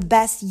letting the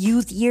best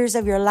youth years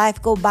of your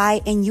life go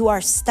by, and you are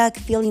stuck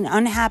feeling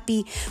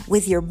unhappy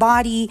with your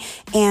body.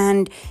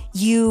 And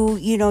you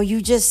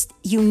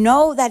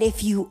know that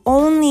if you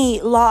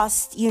only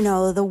lost, you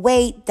know, the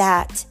weight,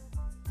 that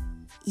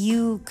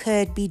you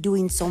could be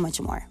doing so much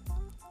more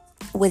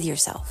with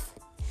yourself.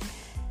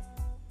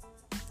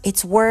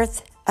 It's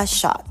worth a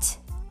shot.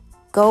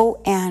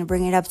 Go and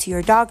bring it up to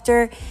your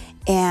doctor.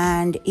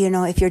 And, you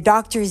know, if your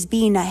doctor is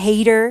being a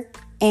hater,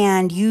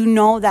 and you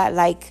know that,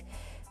 like,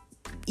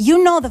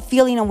 you know the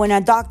feeling of when a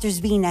doctor's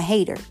being a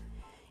hater,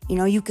 you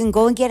know, you can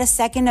go and get a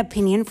second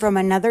opinion from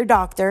another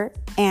doctor,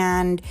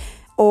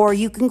 or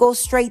you can go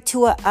straight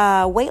to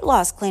a weight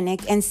loss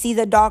clinic and see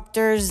the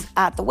doctors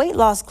at the weight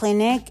loss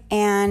clinic.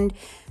 And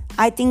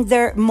I think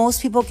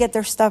most people get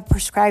their stuff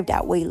prescribed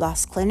at weight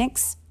loss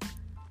clinics.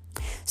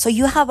 So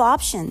you have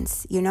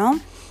options, you know,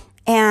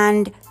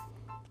 and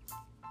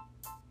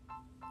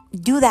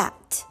do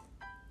that,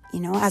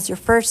 you know, as your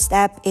first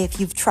step. If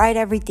you've tried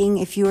everything,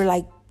 if you're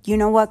like, you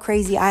know what,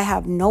 crazy, I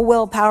have no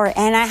willpower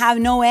and I have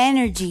no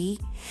energy,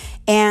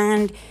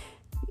 and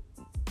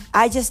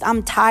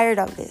I'm tired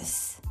of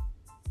this.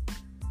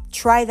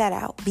 Try that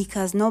out,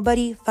 because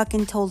nobody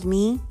fucking told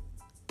me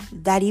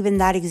that even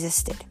that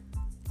existed.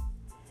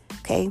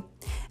 Okay.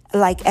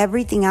 Like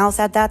everything else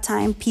at that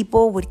time,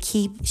 people would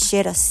keep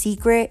shit a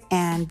secret,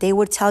 and they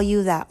would tell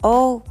you that,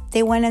 oh,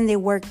 they went and they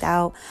worked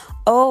out.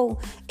 Oh,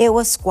 it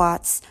was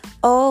squats.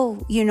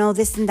 Oh, you know,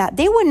 this and that.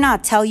 They would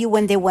not tell you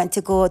when they went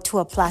to go to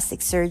a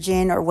plastic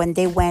surgeon, or when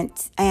they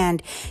went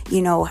and,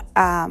 you know,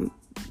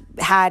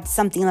 had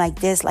something like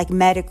this, like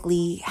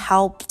medically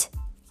helped.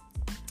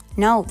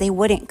 No, they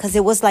wouldn't, because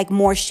it was like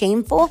more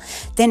shameful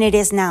than it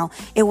is now.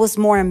 It was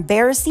more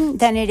embarrassing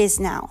than it is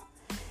now.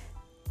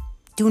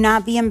 Do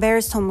not be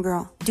embarrassed,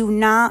 homegirl. Do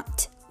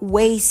not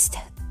waste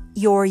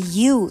your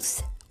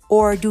youth,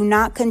 or do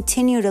not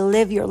continue to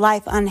live your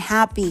life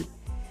unhappy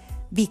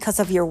because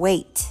of your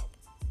weight.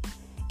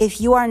 If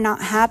you are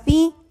not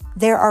happy,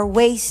 there are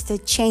ways to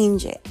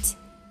change it.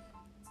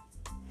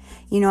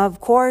 You know, of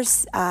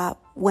course,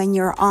 when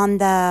you're on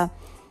the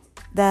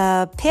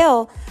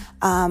pill,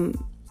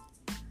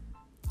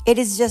 it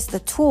is just a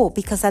tool,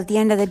 because at the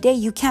end of the day,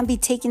 you can't be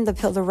taking the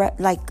pill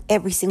like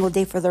every single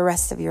day for the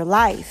rest of your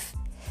life.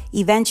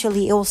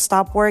 Eventually it will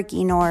stop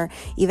working, or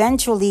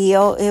eventually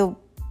it'll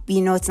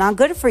you know, it's not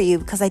good for you,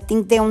 because I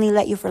think they only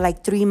let you for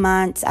like 3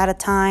 months at a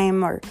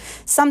time or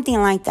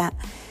something like that.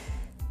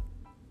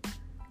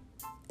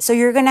 So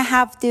you're going to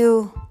have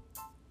to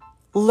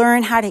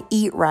learn how to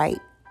eat right,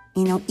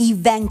 you know,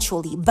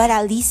 eventually. But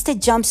at least to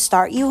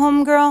jumpstart you,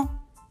 homegirl,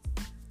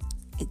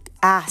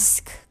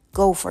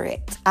 go for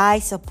it. I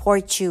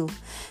support you,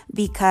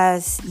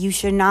 because you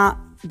should not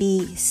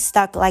be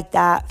stuck like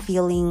that,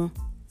 feeling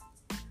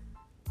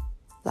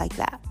like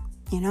that,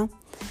 you know?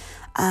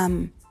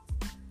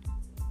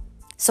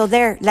 So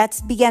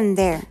let's begin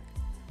there.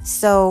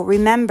 So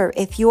remember,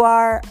 if you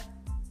are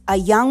a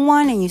young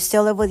one and you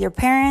still live with your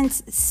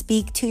parents,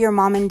 speak to your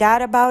mom and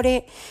dad about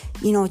it.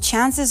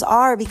 Chances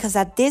are, because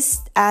at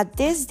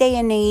this day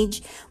and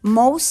age,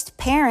 most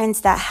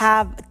parents that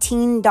have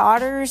teen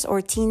daughters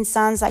or teen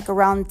sons, like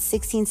around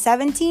 16,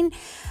 17,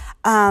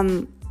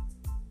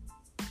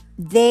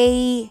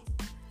 they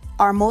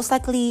are most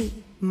likely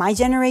my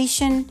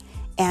generation,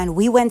 and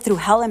we went through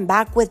hell and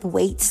back with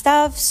weight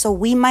stuff. So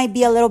we might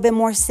be a little bit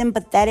more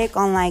sympathetic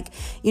on like,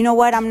 you know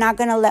what, I'm not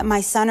going to let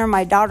my son or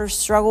my daughter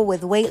struggle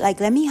with weight. Like,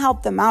 let me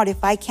help them out.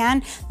 If I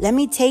can, let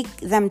me take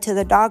them to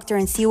the doctor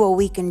and see what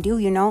we can do,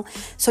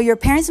 So your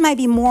parents might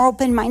be more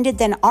open-minded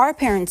than our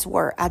parents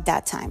were at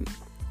that time.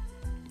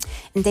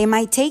 And they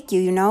might take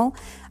you,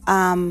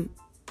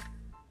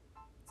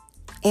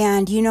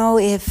 And,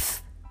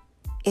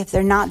 if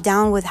they're not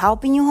down with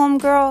helping you,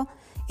 homegirl,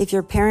 if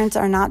your parents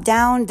are not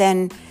down,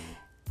 then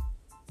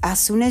as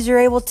soon as you're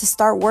able to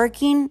start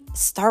working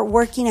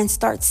and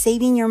start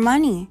saving your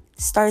money.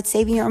 Start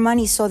saving your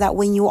money so that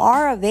when you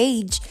are of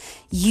age,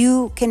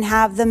 you can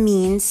have the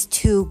means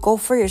to go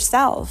for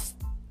yourself.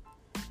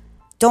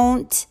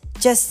 Don't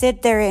just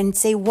sit there and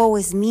say, woe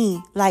is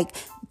me. Like,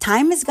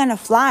 time is going to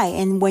fly.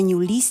 And when you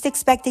least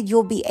expect it,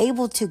 you'll be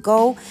able to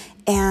go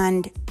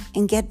and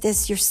get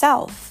this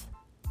yourself.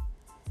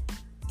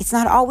 It's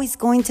not always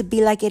going to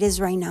be like it is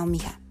right now,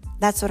 mija.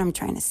 That's what I'm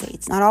trying to say.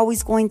 It's not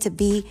always going to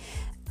be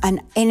and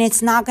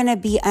it's not going to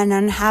be an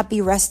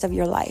unhappy rest of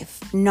your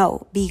life.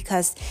 No,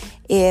 because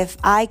if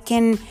I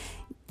can,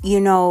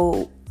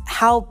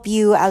 help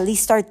you at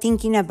least start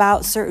thinking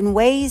about certain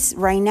ways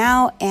right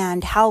now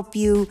and help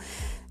you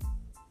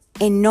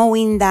in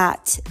knowing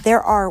that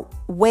there are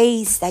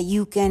ways that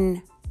you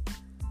can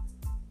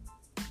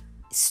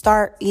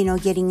start,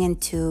 getting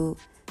into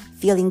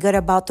feeling good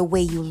about the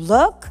way you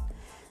look,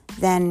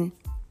 then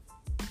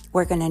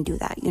we're going to do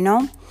that,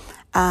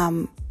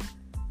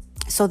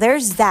 So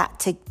there's that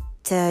to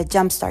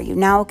jumpstart you.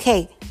 Now,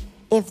 okay,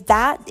 if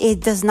it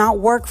does not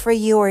work for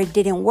you, or it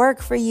didn't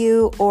work for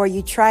you, or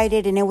you tried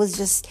it and it was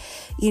just,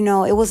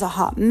 it was a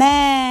hot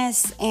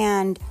mess,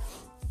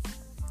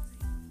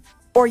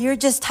 or you're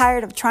just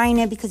tired of trying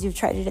it because you've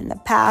tried it in the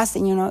past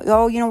and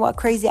what,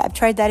 crazy, I've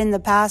tried that in the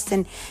past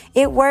and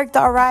it worked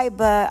all right,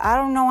 but I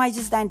don't know, I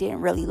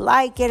didn't really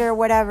like it or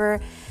whatever.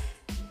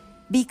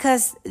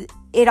 Because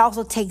it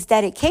also takes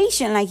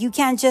dedication. Like, you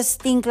can't just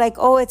think like,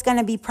 oh, it's going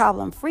to be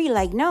problem free.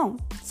 Like, no.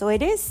 So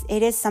it is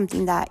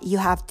something that you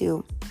have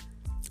to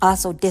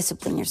also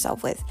discipline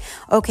yourself with.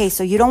 Okay,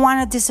 so you don't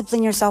want to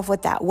discipline yourself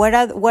with that. What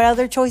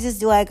other choices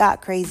do I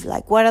got, crazy?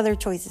 Like, what other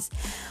choices?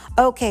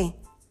 Okay.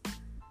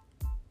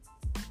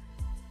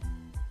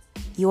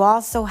 You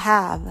also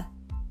have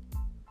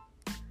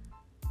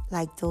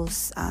like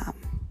those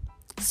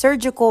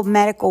surgical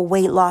medical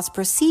weight loss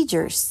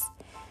procedures.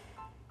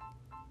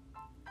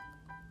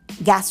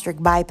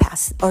 Gastric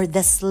bypass, or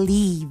the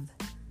sleeve,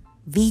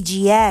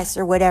 VGS,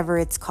 or whatever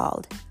it's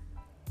called,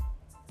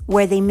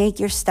 where they make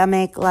your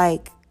stomach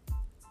like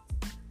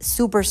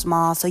super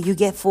small so you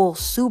get full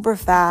super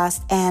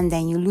fast and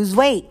then you lose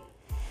weight.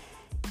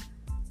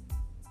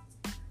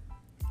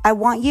 I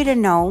want you to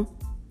know,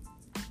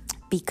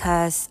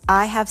 because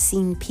I have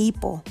seen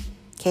people,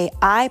 okay,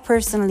 I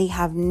personally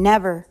have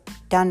never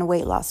done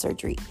weight loss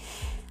surgery,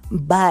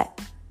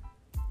 but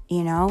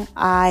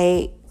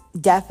I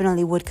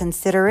definitely would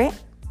consider it.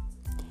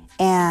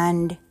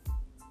 And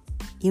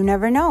you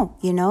never know,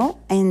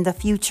 in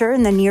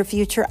the near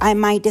future, I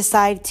might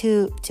decide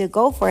to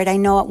go for it. I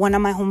know one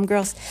of my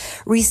homegirls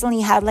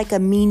recently had like a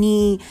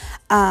mini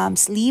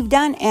sleeve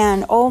done,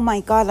 and oh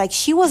my God, like,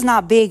 she was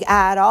not big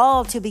at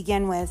all to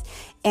begin with.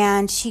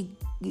 And she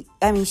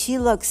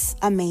looks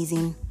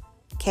amazing.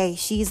 Okay,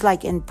 she's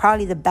like in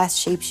probably the best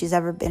shape she's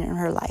ever been in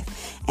her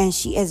life. And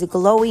she is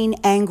glowing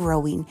and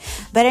growing.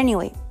 But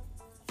anyway,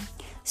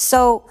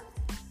 so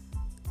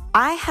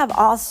I have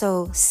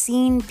also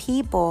seen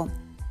people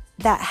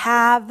that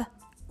have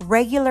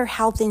regular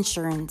health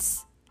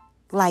insurance,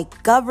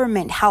 like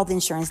government health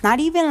insurance, not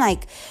even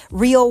like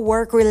real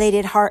work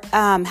related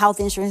health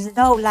insurance.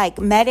 No, like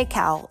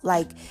Medi-Cal,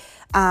 like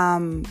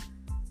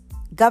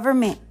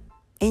government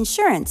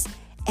insurance.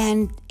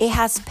 And it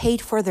has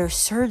paid for their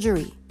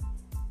surgery.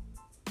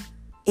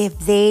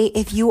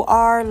 If you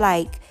are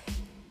like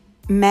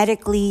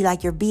medically,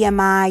 like your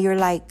BMI, you're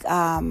like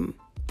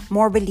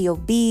morbidly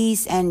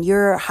obese and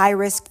you're high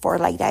risk for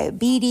like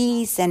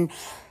diabetes and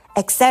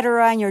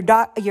etc., and your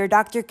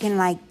doctor can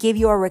like give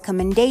you a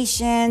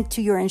recommendation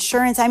to your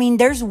insurance. I mean,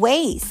 there's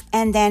ways,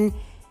 and then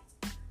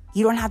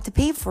you don't have to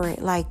pay for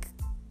it. Like,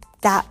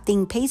 that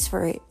thing pays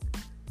for it.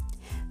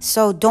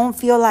 So don't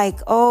feel like,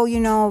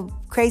 oh,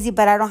 crazy,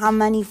 but I don't have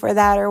money for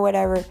that or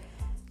whatever.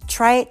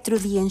 Try it through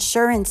the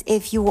insurance.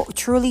 If you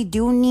truly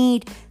do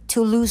need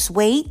to lose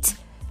weight,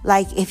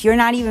 like if you're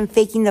not even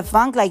faking the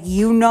funk, like,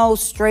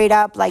 straight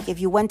up, like if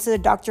you went to the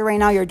doctor right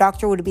now, your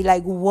doctor would be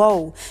like,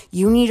 whoa,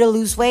 you need to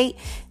lose weight,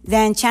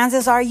 then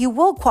chances are you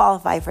will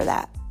qualify for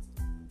that.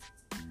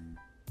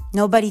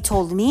 Nobody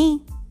told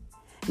me.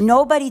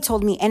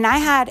 And I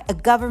had a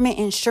government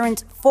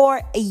insurance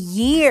for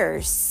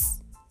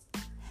years.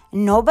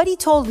 Nobody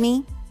told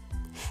me.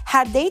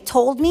 Had they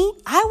told me,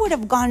 I would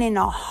have gone in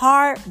a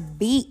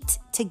heartbeat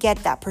to get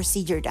that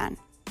procedure done.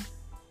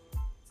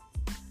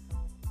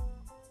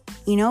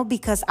 You know,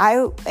 because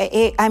I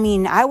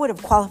would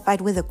have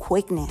qualified with a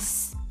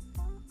quickness.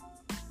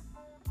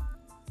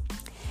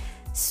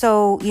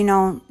 So, you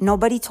know,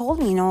 nobody told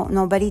me,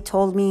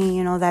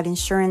 that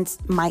insurance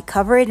might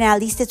cover it. And at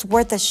least it's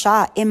worth a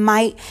shot. It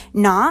might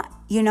not,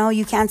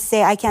 I can't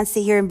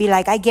sit here and be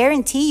like, I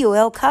guarantee you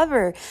it'll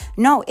cover.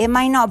 No, it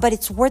might not, but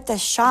it's worth a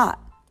shot.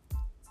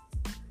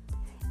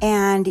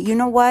 And you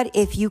know what?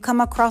 If you come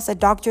across a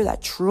doctor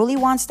that truly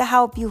wants to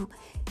help you,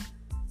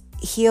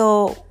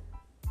 he'll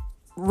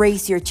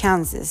raise your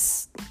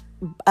chances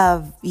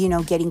of,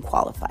 getting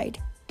qualified.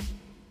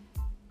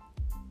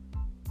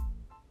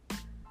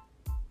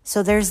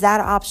 So there's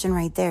that option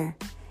right there.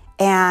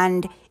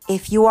 And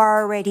if you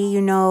are already,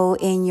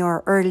 in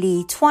your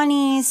early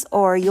 20s,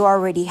 or you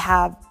already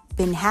had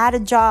a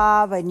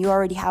job and you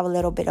already have a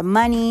little bit of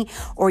money,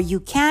 or you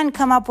can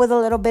come up with a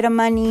little bit of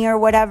money or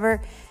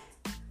whatever,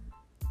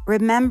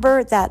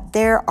 remember that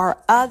there are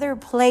other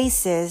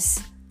places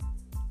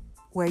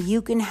where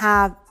you can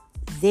have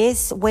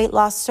this weight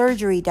loss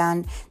surgery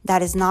done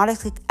that is not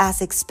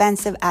as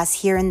expensive as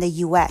here in the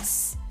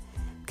U.S.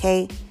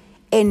 Okay?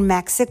 In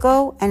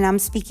Mexico, and I'm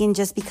speaking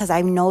just because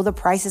I know the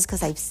prices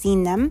because I've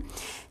seen them,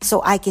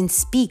 so I can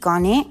speak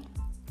on it.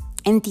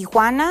 In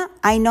Tijuana,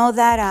 I know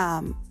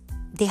that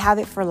they have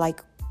it for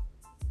like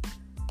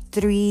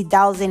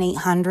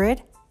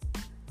 $3,800.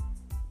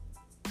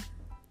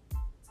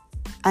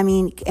 I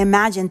mean,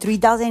 imagine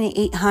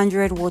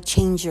 $3,800 will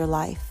change your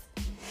life.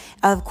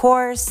 Of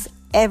course,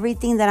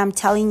 everything that I'm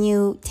telling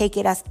you, take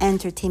it as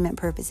entertainment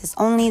purposes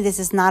only. This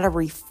is not a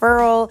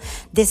referral.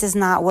 This is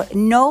not what.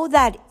 Know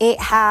that it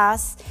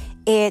has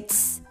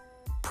its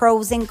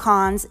pros and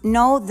cons.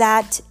 Know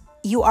that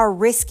you are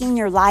risking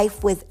your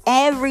life with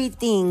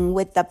everything.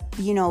 With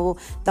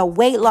the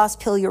weight loss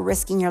pill, you're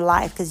risking your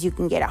life because you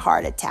can get a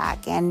heart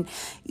attack. And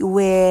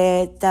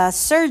with the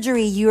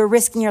surgery, you're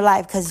risking your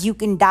life because you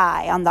can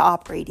die on the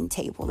operating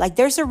table. Like,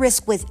 there's a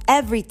risk with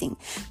everything.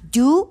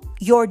 Do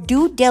your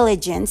due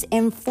diligence,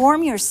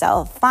 inform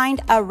yourself,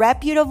 find a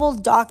reputable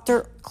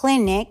doctor,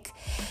 clinic,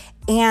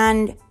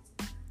 and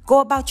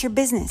go about your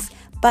business.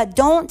 But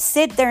don't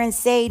sit there and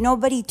say,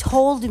 nobody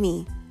told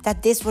me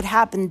that this would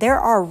happen. There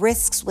are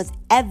risks with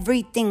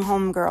everything,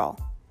 homegirl.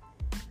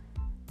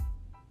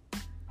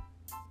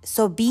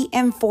 So be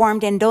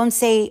informed and don't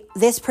say,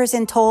 this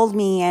person told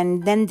me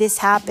and then this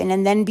happened,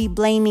 and then be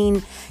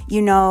blaming,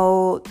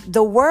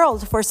 the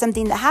world for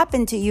something that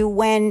happened to you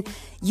when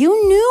you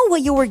knew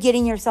what you were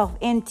getting yourself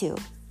into.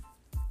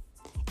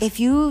 If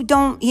you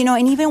don't,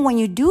 and even when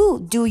you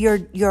do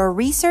your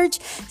research,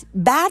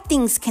 bad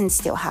things can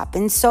still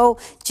happen. So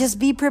just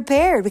be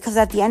prepared, because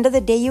at the end of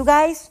the day, you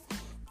guys,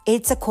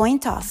 it's a coin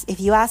toss. If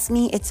you ask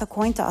me, it's a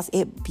coin toss.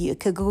 It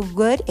could go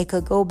good. It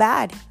could go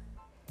bad.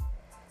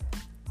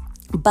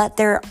 But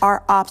there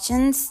are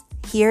options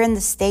here in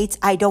the States.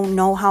 I don't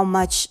know how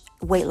much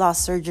weight loss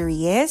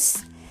surgery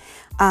is.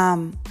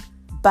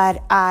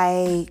 But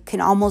I can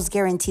almost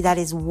guarantee that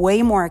is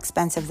way more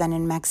expensive than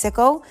in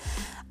Mexico.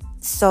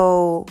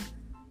 So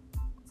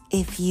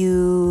if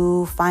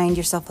you find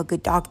yourself a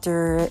good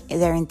doctor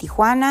there in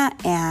Tijuana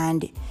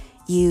and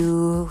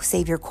you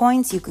save your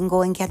coins, you can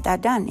go and get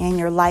that done and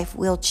your life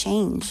will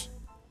change.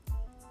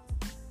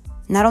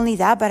 Not only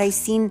that, but I've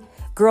seen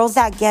girls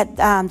that get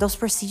those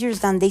procedures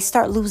done, they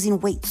start losing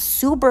weight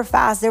super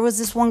fast. There was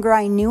this one girl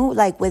I knew,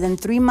 like within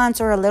 3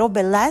 months or a little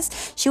bit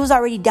less, she was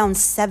already down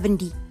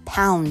 70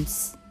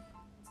 pounds.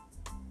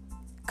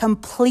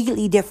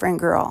 Completely different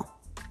girl.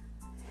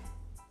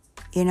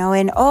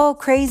 And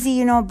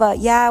crazy, but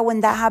yeah, when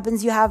that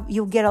happens,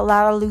 you get a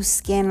lot of loose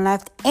skin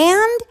left.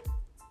 And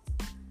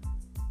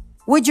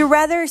would you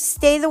rather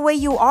stay the way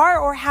you are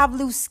or have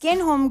loose skin,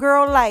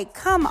 homegirl? Like,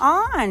 come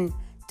on.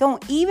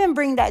 Don't even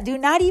bring that. Do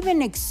not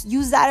even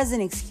use that as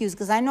an excuse,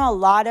 because I know a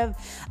lot of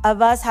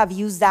us have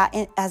used that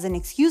as an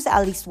excuse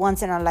at least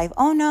once in our life.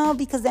 Oh no,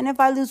 because then if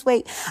I lose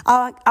weight,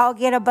 I'll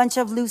get a bunch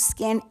of loose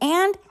skin,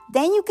 and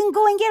then you can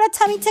go and get a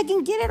tummy tuck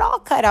and get it all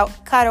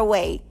cut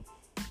away.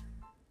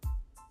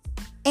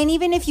 And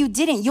even if you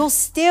didn't, you'll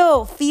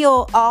still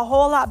feel a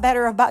whole lot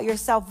better about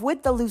yourself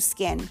with the loose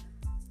skin.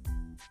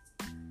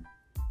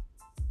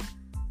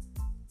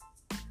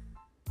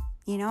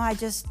 I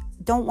just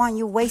don't want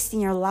you wasting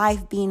your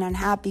life being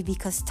unhappy,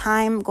 because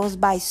time goes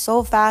by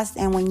so fast,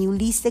 and when you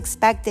least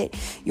expect it,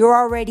 you're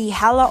already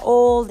hella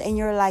old and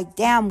you're like,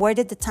 damn, where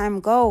did the time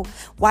go?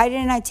 Why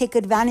didn't I take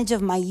advantage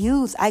of my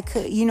youth? I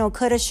could,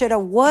 coulda, shoulda,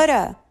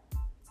 woulda.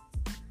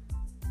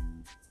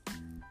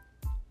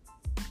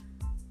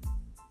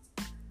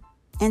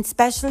 And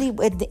especially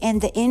in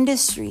the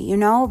industry,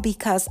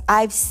 because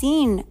I've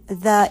seen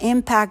the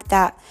impact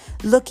that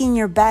looking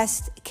your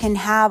best can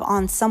have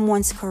on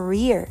someone's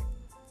career.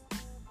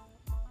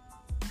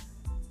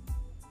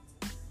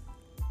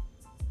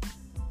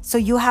 So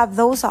you have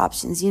those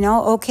options,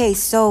 Okay,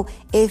 so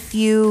if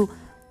you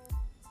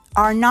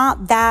are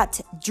not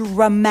that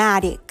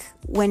dramatic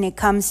when it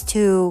comes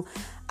to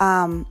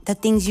the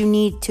things you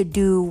need to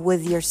do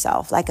with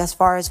yourself, like as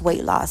far as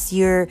weight loss.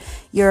 You're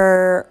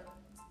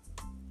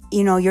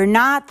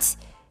not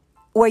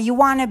where you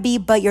want to be,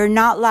 but you're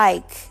not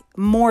like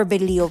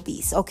morbidly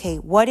obese. Okay,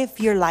 what if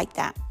you're like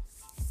that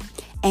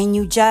and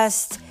you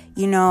just,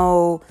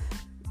 you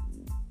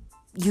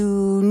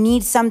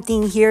need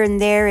something here and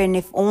there, and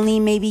if only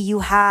maybe you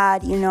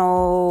had,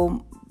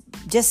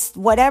 just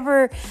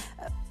whatever,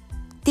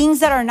 things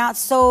that are not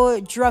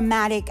so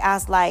dramatic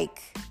as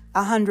like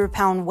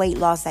 100-pound weight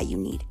loss that you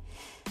need.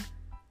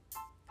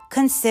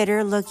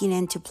 Consider looking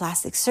into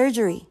plastic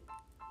surgery.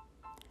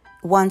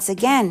 Once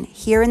again,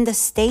 here in the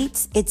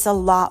States, it's a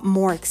lot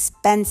more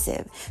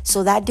expensive.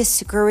 So that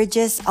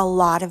discourages a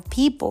lot of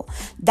people.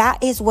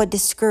 That is what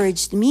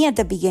discouraged me at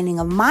the beginning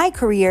of my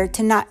career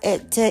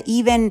to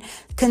even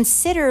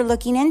consider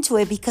looking into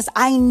it, because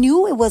I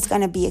knew it was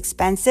going to be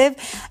expensive.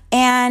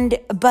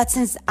 But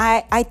since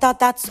I thought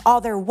that's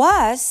all there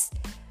was,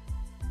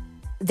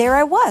 there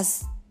I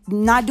was,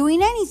 not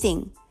doing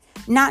anything,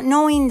 not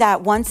knowing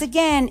that once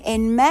again,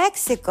 in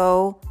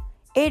Mexico,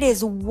 it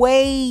is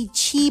way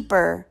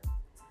cheaper.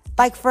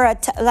 Like for a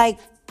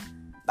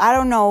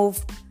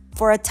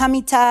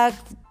tummy tuck,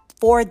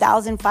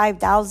 4,000,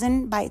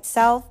 5,000 by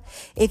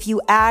itself. If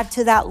you add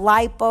to that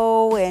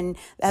lipo and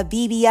a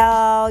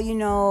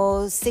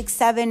BBL,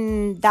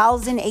 6,000,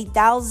 7,000,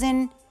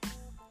 8,000.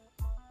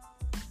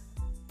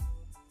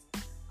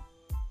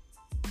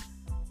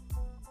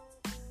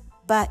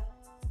 But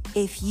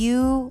if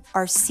you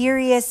are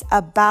serious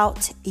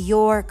about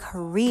your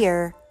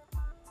career,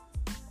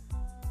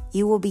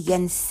 you will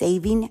begin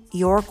saving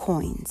your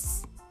coins.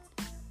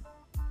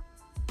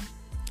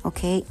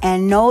 Okay,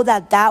 and know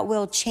that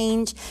will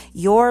change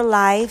your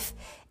life,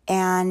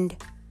 and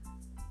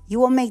you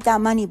will make that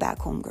money back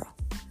home, girl.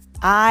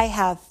 I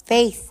have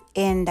faith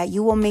in that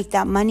you will make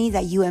that money,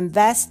 that you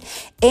invest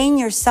in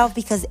yourself,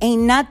 because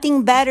ain't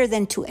nothing better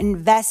than to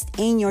invest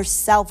in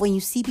yourself. When you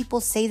see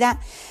people say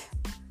that,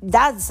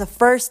 that's the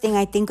first thing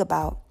I think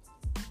about.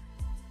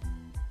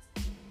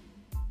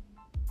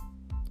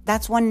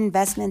 That's one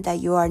investment that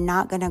you are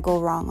not going to go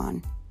wrong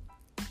on.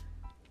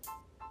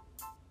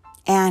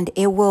 And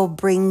it will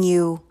bring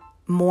you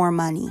more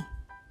money.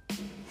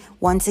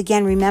 Once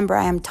again, remember,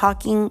 I am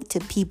talking to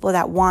people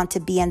that want to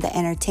be in the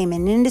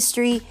entertainment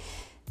industry.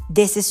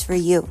 This is for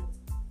you.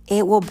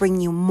 It will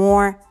bring you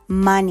more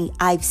money.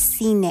 I've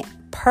seen it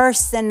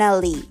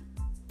personally.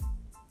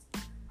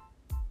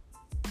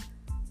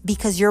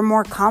 Because you're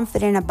more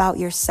confident about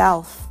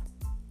yourself.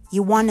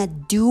 You want to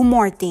do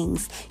more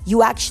things.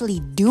 You actually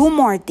do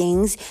more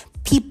things.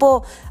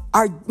 People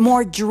are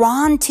more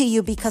drawn to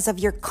you because of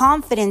your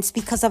confidence,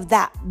 because of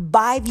that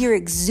vibe you're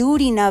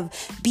exuding of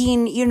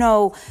being,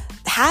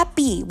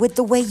 happy with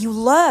the way you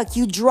look.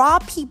 You draw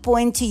people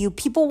into you.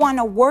 People want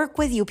to work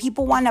with you.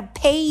 People want to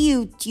pay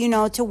you,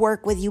 to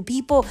work with you.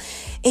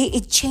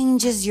 It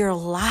changes your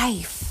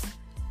life,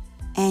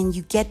 and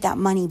you get that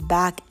money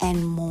back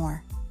and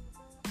more.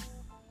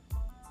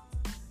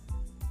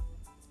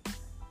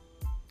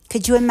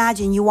 Could you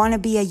imagine you want to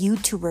be a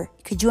YouTuber?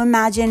 Could you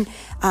imagine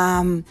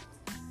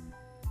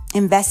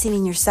investing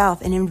in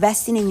yourself and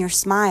investing in your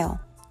smile?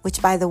 Which,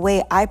 by the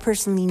way, I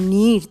personally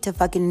need to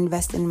fucking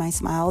invest in my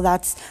smile.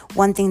 That's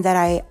one thing that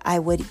I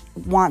would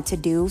want to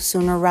do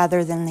sooner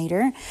rather than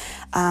later.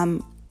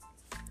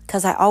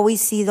 Because I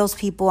always see those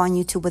people on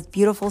YouTube with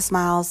beautiful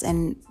smiles,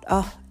 and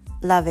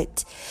love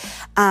it.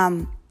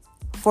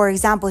 For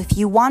example, if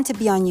you want to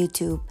be on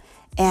YouTube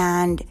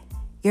and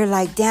you're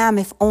like, damn,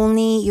 if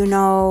only,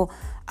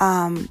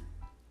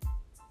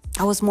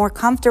 I was more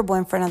comfortable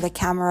in front of the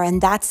camera,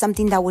 and that's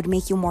something that would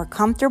make you more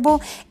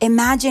comfortable.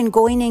 Imagine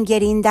going and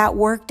getting that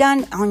work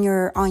done on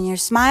your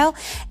smile,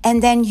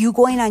 and then you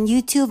going on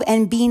YouTube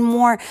and being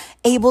more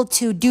able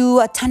to do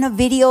a ton of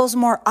videos,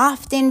 more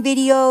often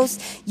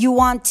videos. You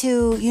want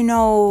to,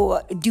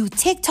 do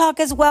TikTok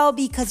as well,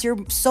 because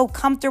you're so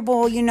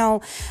comfortable,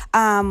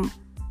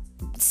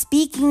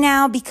 speaking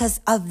now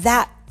because of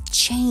that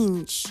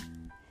change.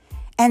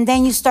 And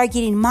then you start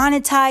getting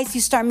monetized.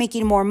 You start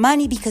making more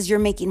money because you're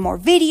making more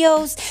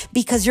videos,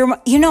 because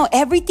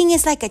everything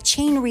is like a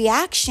chain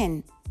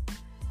reaction.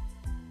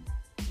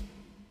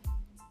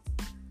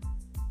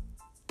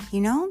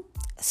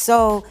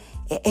 So,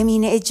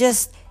 it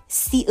just,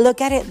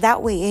 look at it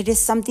that way. It is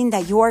something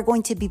that you are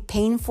going to be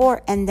paying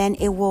for, and then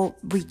it will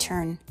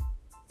return.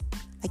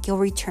 Like, you'll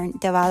return,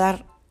 te va a dar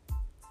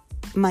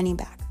money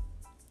back.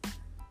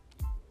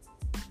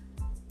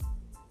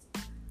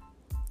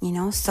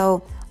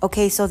 So,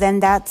 okay, so then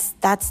that's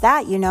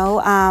that,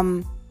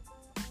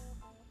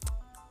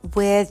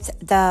 with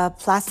the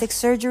plastic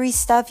surgery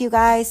stuff, you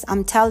guys,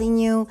 I'm telling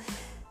you,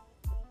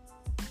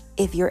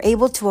 if you're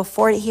able to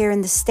afford it here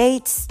in the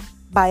States,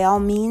 by all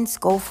means,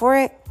 go for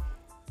it.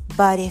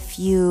 But if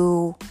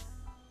you,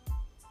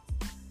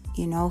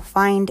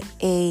 find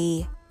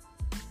a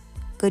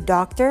good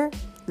doctor,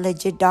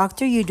 legit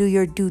doctor, you do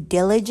your due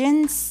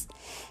diligence,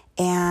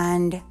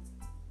 and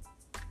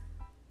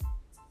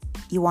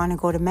you want to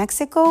go to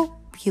Mexico,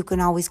 you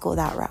can always go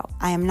that route.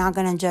 I am not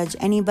going to judge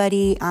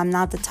anybody. I'm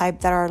not the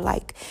type that are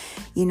like,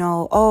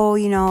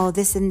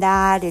 this and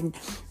that.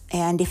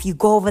 And if you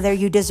go over there,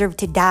 you deserve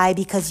to die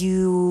because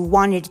you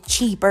wanted it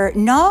cheaper.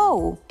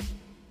 No,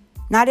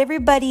 not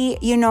everybody,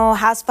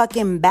 has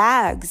fucking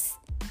bags.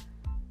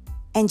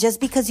 And just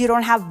because you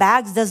don't have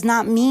bags does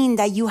not mean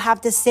that you have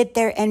to sit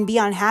there and be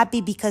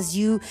unhappy because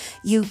you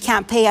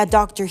can't pay a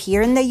doctor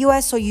here in the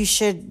US, so you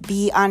should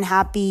be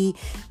unhappy,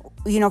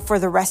 for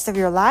the rest of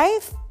your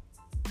life.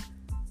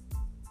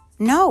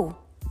 No.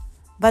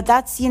 But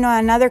that's,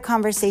 another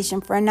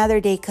conversation for another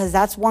day, because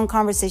that's one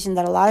conversation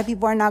that a lot of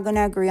people are not going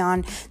to agree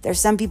on. There's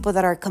some people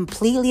that are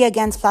completely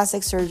against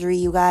plastic surgery,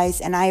 you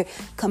guys, and I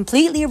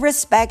completely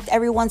respect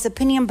everyone's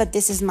opinion, but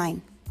this is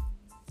mine.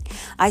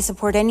 I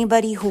support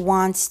anybody who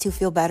wants to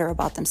feel better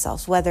about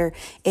themselves, whether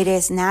it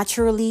is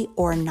naturally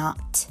or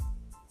not.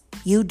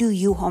 You do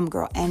you,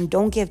 homegirl, and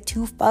don't give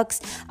two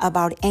fucks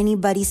about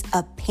anybody's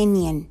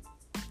opinion.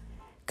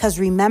 Because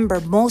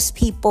remember, most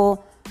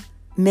people,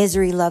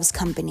 misery loves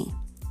company.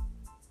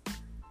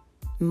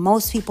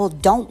 Most people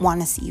don't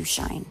want to see you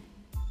shine.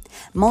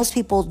 Most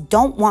people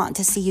don't want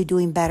to see you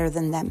doing better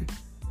than them.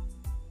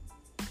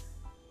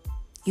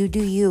 You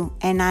do you,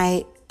 and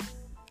I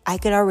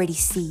could already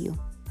see you.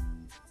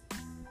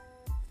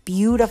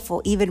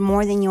 Beautiful, even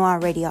more than you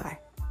already are.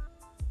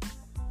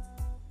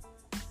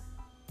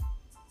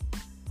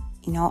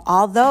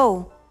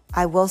 Although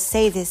I will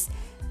say this,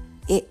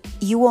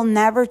 you will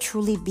never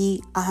truly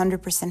be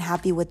 100%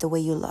 happy with the way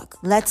you look.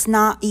 Let's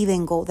not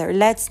even go there.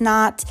 Let's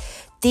not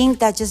think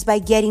that just by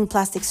getting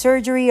plastic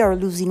surgery or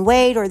losing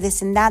weight or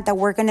this and that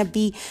we're going to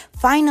be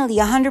finally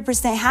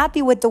 100%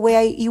 happy with the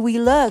way we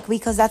look,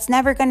 because that's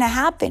never going to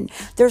happen.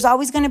 There's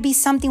always going to be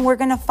something we're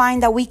going to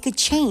find that we could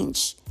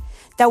change.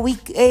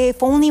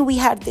 If only we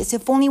had this,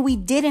 if only we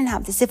didn't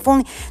have this,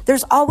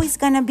 there's always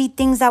going to be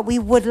things that we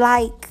would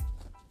like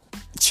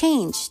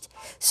changed.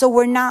 So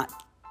we're not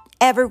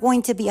ever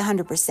going to be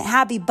 100%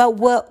 happy, but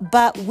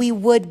we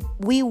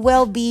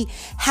will be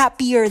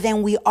happier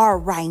than we are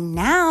right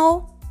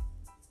now.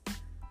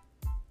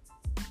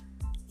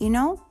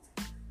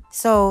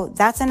 So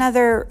that's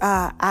another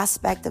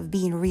aspect of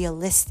being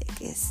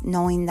realistic, is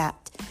knowing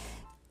that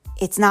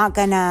it's not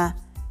gonna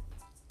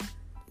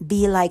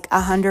be like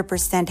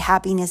 100%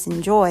 happiness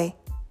and joy,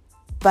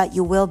 but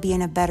you will be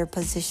in a better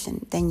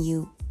position than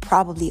you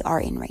probably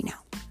are in right now.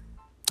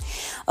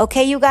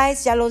 Okay, you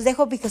guys, ya los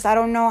dejo because I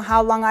don't know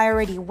how long I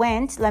already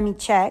went. Let me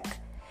check.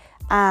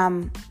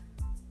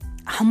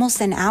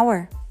 Almost an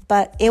hour,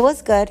 but it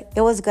was good.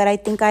 I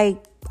think I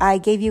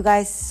gave you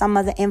guys some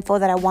of the info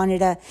that I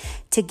wanted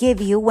to give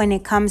you when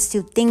it comes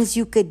to things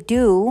you could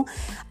do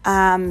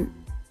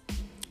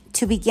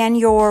to begin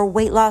your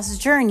weight loss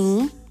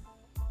journey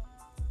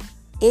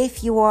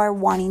if you are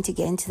wanting to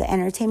get into the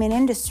entertainment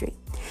industry.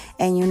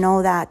 And you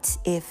know that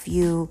if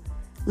you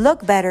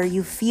look better,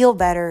 you feel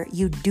better,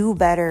 you do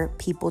better,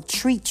 people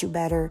treat you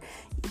better,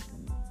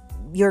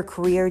 your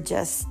career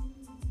just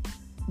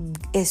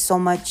is so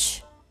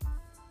much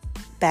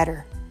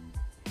better,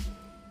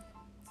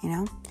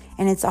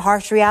 And it's a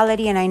harsh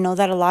reality, and I know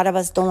that a lot of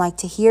us don't like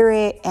to hear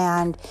it,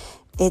 and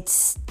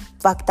it's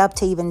fucked up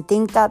to even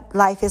think that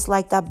life is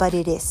like that, but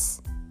it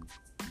is.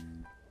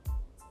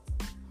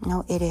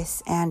 No, it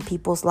is. And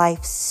people's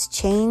lives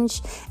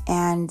change,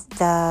 and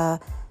the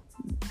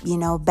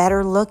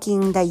better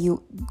looking that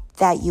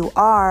you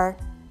are,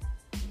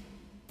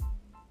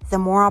 the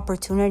more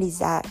opportunities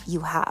that you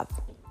have.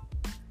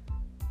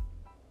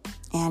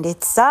 And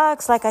it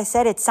sucks. Like I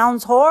said, it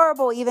sounds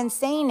horrible even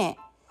saying it.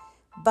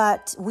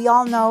 But we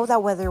all know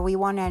that whether we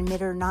want to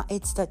admit it or not,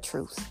 it's the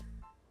truth.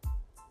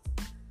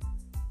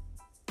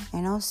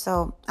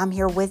 So I'm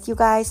here with you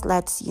guys.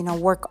 Let's,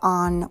 work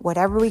on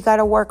whatever we got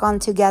to work on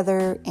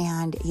together.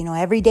 And,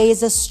 every day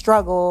is a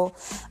struggle,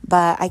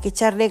 but hay que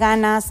echarle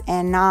ganas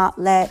and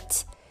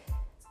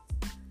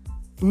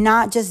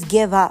not just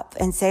give up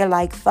and say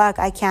like, fuck,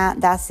 I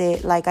can't, that's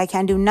it. Like, I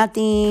can't do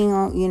nothing,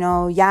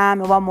 ya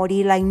me voy a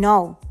morir. Like,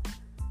 no.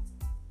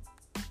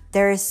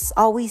 There is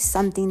always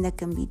something that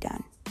can be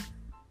done.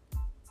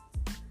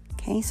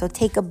 Okay, so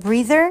take a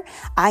breather.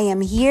 I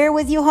am here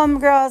with you,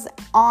 homegirls,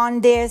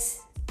 on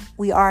this.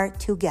 We are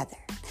together.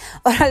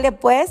 Órale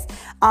pues,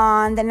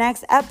 on the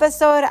next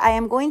episode, I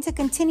am going to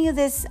continue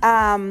this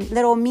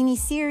little mini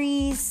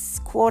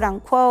series, quote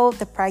unquote,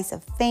 The Price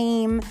of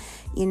Fame,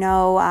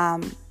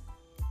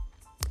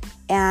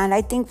 and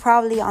I think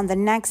probably on the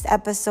next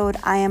episode,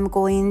 I am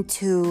going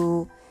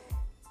to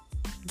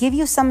give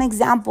you some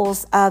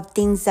examples of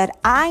things that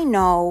I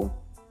know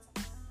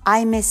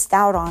I missed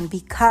out on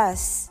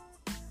because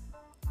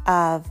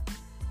of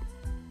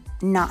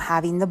not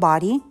having the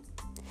body.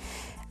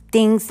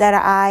 Things that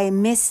I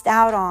missed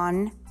out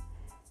on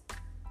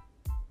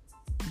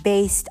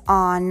based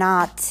on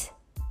not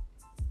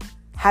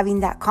having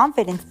that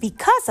confidence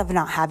because of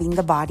not having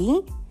the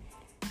body.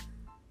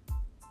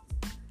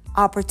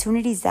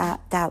 Opportunities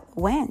that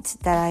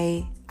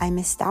I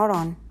missed out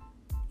on.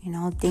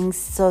 Things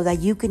so that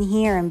you can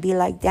hear and be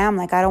like, damn,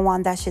 like I don't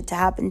want that shit to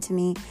happen to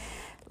me.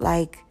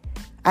 Like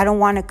I don't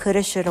want to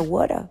coulda, shoulda,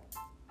 woulda.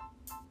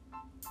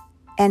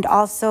 And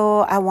also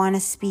I want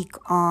to speak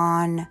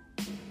on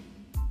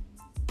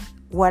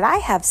what I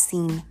have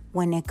seen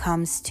when it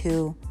comes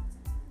to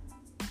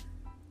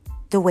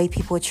the way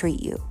people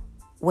treat you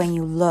when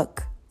you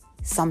look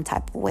some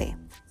type of way.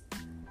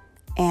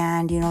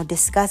 And,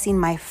 discussing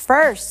my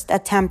first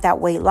attempt at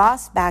weight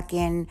loss back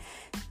in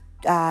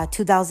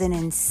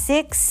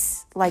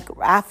 2006, like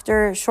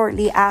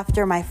shortly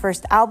after my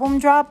first album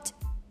dropped.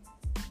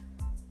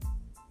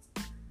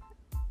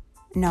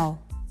 No,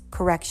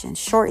 correction.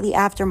 Shortly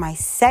after my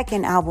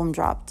second album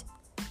dropped.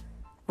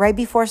 Right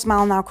before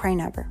Smile Now, Cry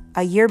Never.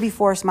 A year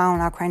before Smile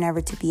Now, Cry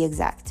Never, to be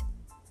exact.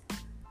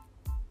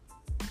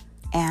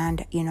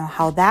 And,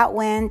 how that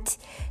went,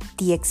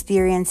 the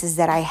experiences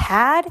that I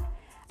had,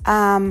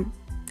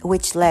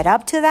 which led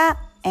up to that,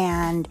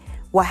 and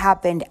what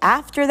happened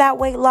after that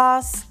weight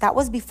loss. That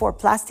was before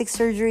plastic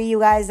surgery, you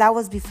guys. That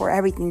was before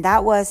everything.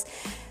 That was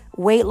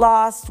weight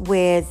loss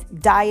with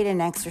diet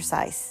and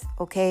exercise,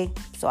 okay?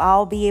 So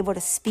I'll be able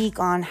to speak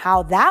on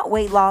how that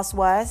weight loss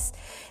was,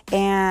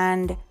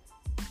 and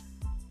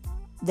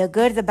the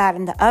good, the bad,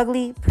 and the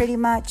ugly, pretty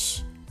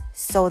much,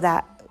 so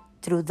that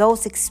through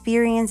those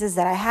experiences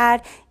that I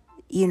had,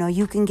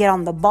 you can get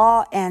on the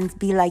ball and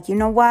be like, you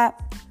know what?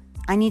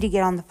 I need to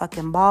get on the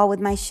fucking ball with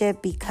my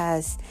shit,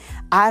 because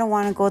I don't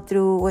want to go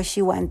through what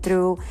she went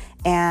through.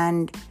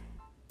 And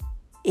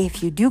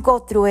if you do go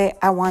through it,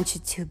 I want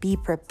you to be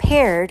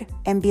prepared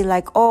and be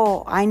like,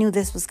 oh, I knew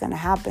this was going to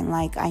happen.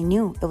 Like, I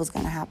knew it was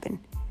going to happen,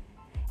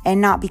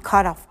 and not be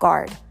caught off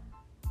guard.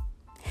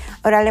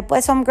 Órale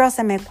pues, homegirls,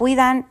 se me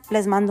cuidan.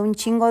 Les mando un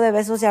chingo de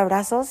besos y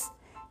abrazos.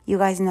 You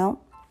guys know.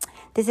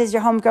 This is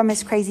your homegirl,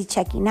 Miss Crazy,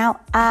 checking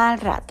out. Al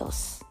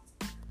ratos.